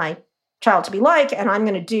I want my child to be like, and I'm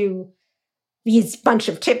going to do these bunch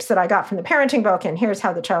of tips that I got from the parenting book, and here's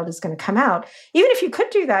how the child is going to come out. Even if you could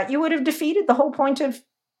do that, you would have defeated the whole point of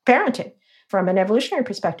parenting from an evolutionary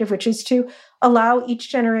perspective, which is to allow each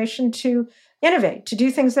generation to innovate, to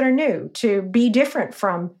do things that are new, to be different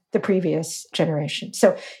from the previous generation.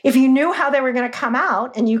 So if you knew how they were going to come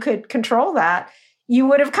out and you could control that, you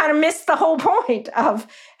would have kind of missed the whole point of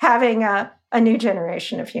having a new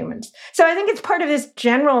generation of humans. So I think it's part of this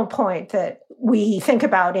general point that we think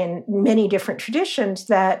about in many different traditions,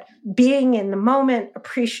 that being in the moment,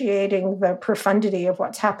 appreciating the profundity of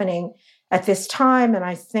what's happening at this time. And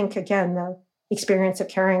I think, again, the experience of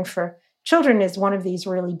caring for children is one of these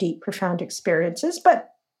really deep, profound experiences, but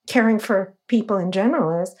caring for people in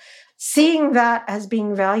general is seeing that as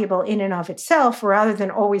being valuable in and of itself, rather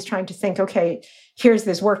than always trying to think, okay, here's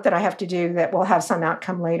this work that I have to do that will have some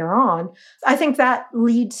outcome later on. I think that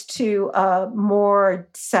leads to a more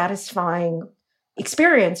satisfying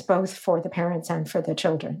experience, both for the parents and for the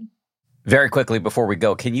children. Very quickly before we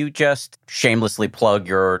go, can you just shamelessly plug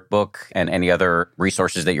your book and any other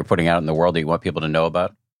resources that you're putting out in the world that you want people to know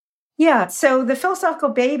about? Yeah, so The Philosophical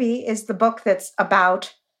Baby is the book that's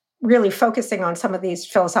about really focusing on some of these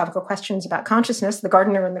philosophical questions about consciousness. The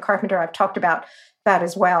Gardener and the Carpenter, I've talked about that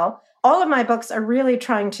as well. All of my books are really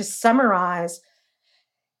trying to summarize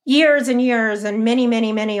years and years and many,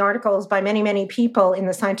 many, many articles by many, many people in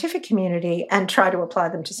the scientific community and try to apply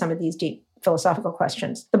them to some of these deep philosophical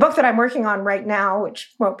questions. The book that I'm working on right now,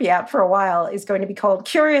 which won't be out for a while, is going to be called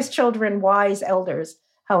Curious Children, Wise Elders: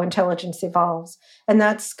 How Intelligence Evolves. And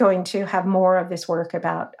that's going to have more of this work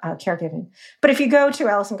about caregiving. But if you go to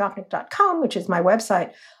AlisonGopnik.com, which is my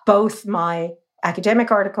website, both my academic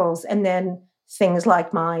articles and then things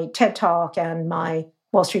like my TED Talk and my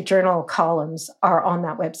Wall Street Journal columns are on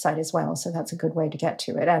that website as well. So that's a good way to get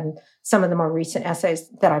to it. And some of the more recent essays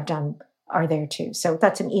that I've done are there too. So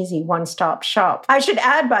that's an easy one-stop shop. I should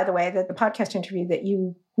add, by the way, that the podcast interview that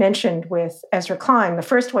you mentioned with Ezra Klein, the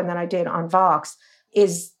first one that I did on Vox,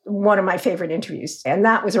 is one of my favorite interviews. And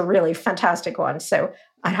that was a really fantastic one. So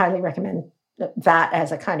I highly recommend that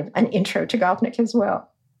as a kind of an intro to Gopnik as well.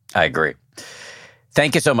 I agree.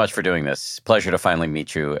 Thank you so much for doing this. Pleasure to finally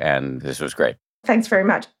meet you. And this was great. Thanks very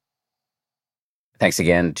much. Thanks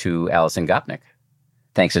again to Alison Gopnik.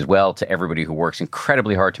 Thanks as well to everybody who works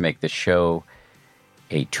incredibly hard to make this show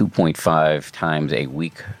a 2.5 times a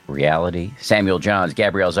week reality. Samuel Johns,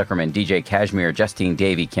 Gabrielle Zuckerman, DJ Kashmir, Justine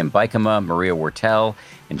Davey, Kim Bikema, Maria Wortel,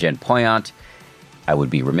 and Jen Poyant. I would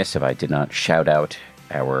be remiss if I did not shout out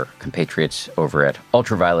our compatriots over at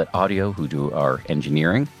Ultraviolet Audio who do our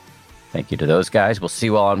engineering. Thank you to those guys. We'll see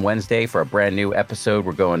you all on Wednesday for a brand new episode.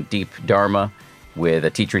 We're going deep Dharma with a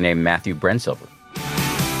teacher named Matthew Brensilver.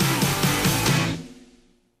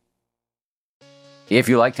 If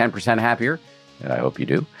you like 10% Happier, and I hope you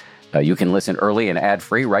do, you can listen early and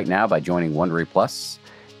ad-free right now by joining Wondery Plus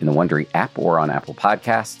in the Wondery app or on Apple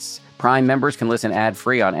Podcasts. Prime members can listen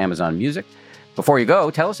ad-free on Amazon Music. Before you go,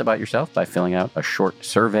 tell us about yourself by filling out a short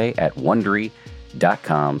survey at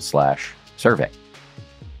Wondery.com/survey.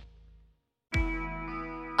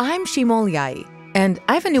 I'm Shimol Yai, and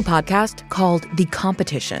I have a new podcast called The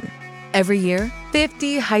Competition. Every year,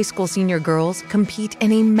 50 high school senior girls compete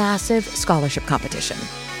in a massive scholarship competition.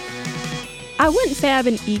 I wouldn't say I have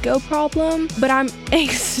an ego problem, but I'm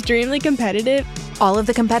extremely competitive. All of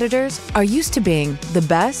the competitors are used to being the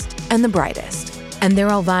best and the brightest, and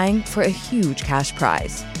they're all vying for a huge cash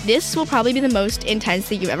prize. This will probably be the most intense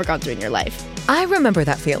thing you've ever gone through in your life. I remember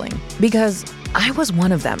that feeling because I was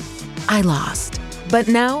one of them. I lost. But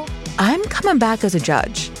now I'm coming back as a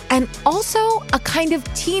judge and also a kind of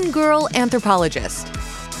teen girl anthropologist.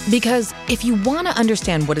 Because if you want to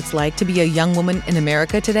understand what it's like to be a young woman in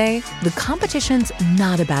America today, the competition's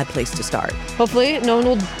not a bad place to start. Hopefully, no one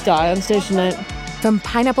will die on stage tonight. From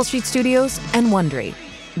Pineapple Street Studios and Wondery,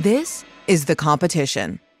 this is The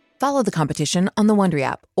Competition. Follow The Competition on the Wondery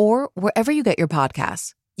app or wherever you get your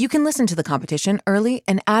podcasts. You can listen to The Competition early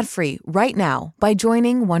and ad-free right now by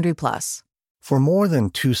joining Wondery Plus. For more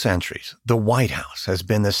than 2 centuries, the White House has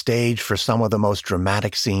been the stage for some of the most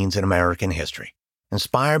dramatic scenes in American history.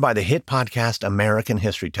 Inspired by the hit podcast American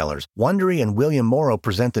History Tellers, Wondery and William Morrow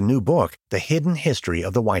present the new book, The Hidden History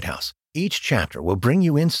of the White House. Each chapter will bring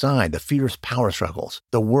you inside the fierce power struggles,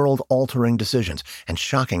 the world-altering decisions, and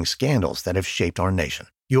shocking scandals that have shaped our nation.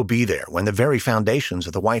 You'll be there when the very foundations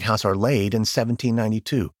of the White House are laid in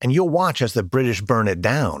 1792, and you'll watch as the British burn it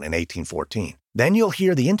down in 1814. Then you'll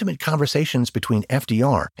hear the intimate conversations between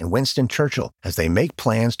FDR and Winston Churchill as they make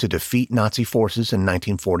plans to defeat Nazi forces in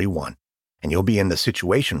 1941. And you'll be in the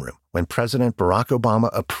Situation Room when President Barack Obama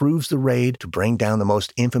approves the raid to bring down the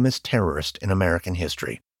most infamous terrorist in American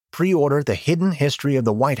history. Pre-order The Hidden History of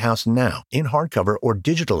the White House now in hardcover or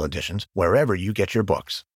digital editions wherever you get your books.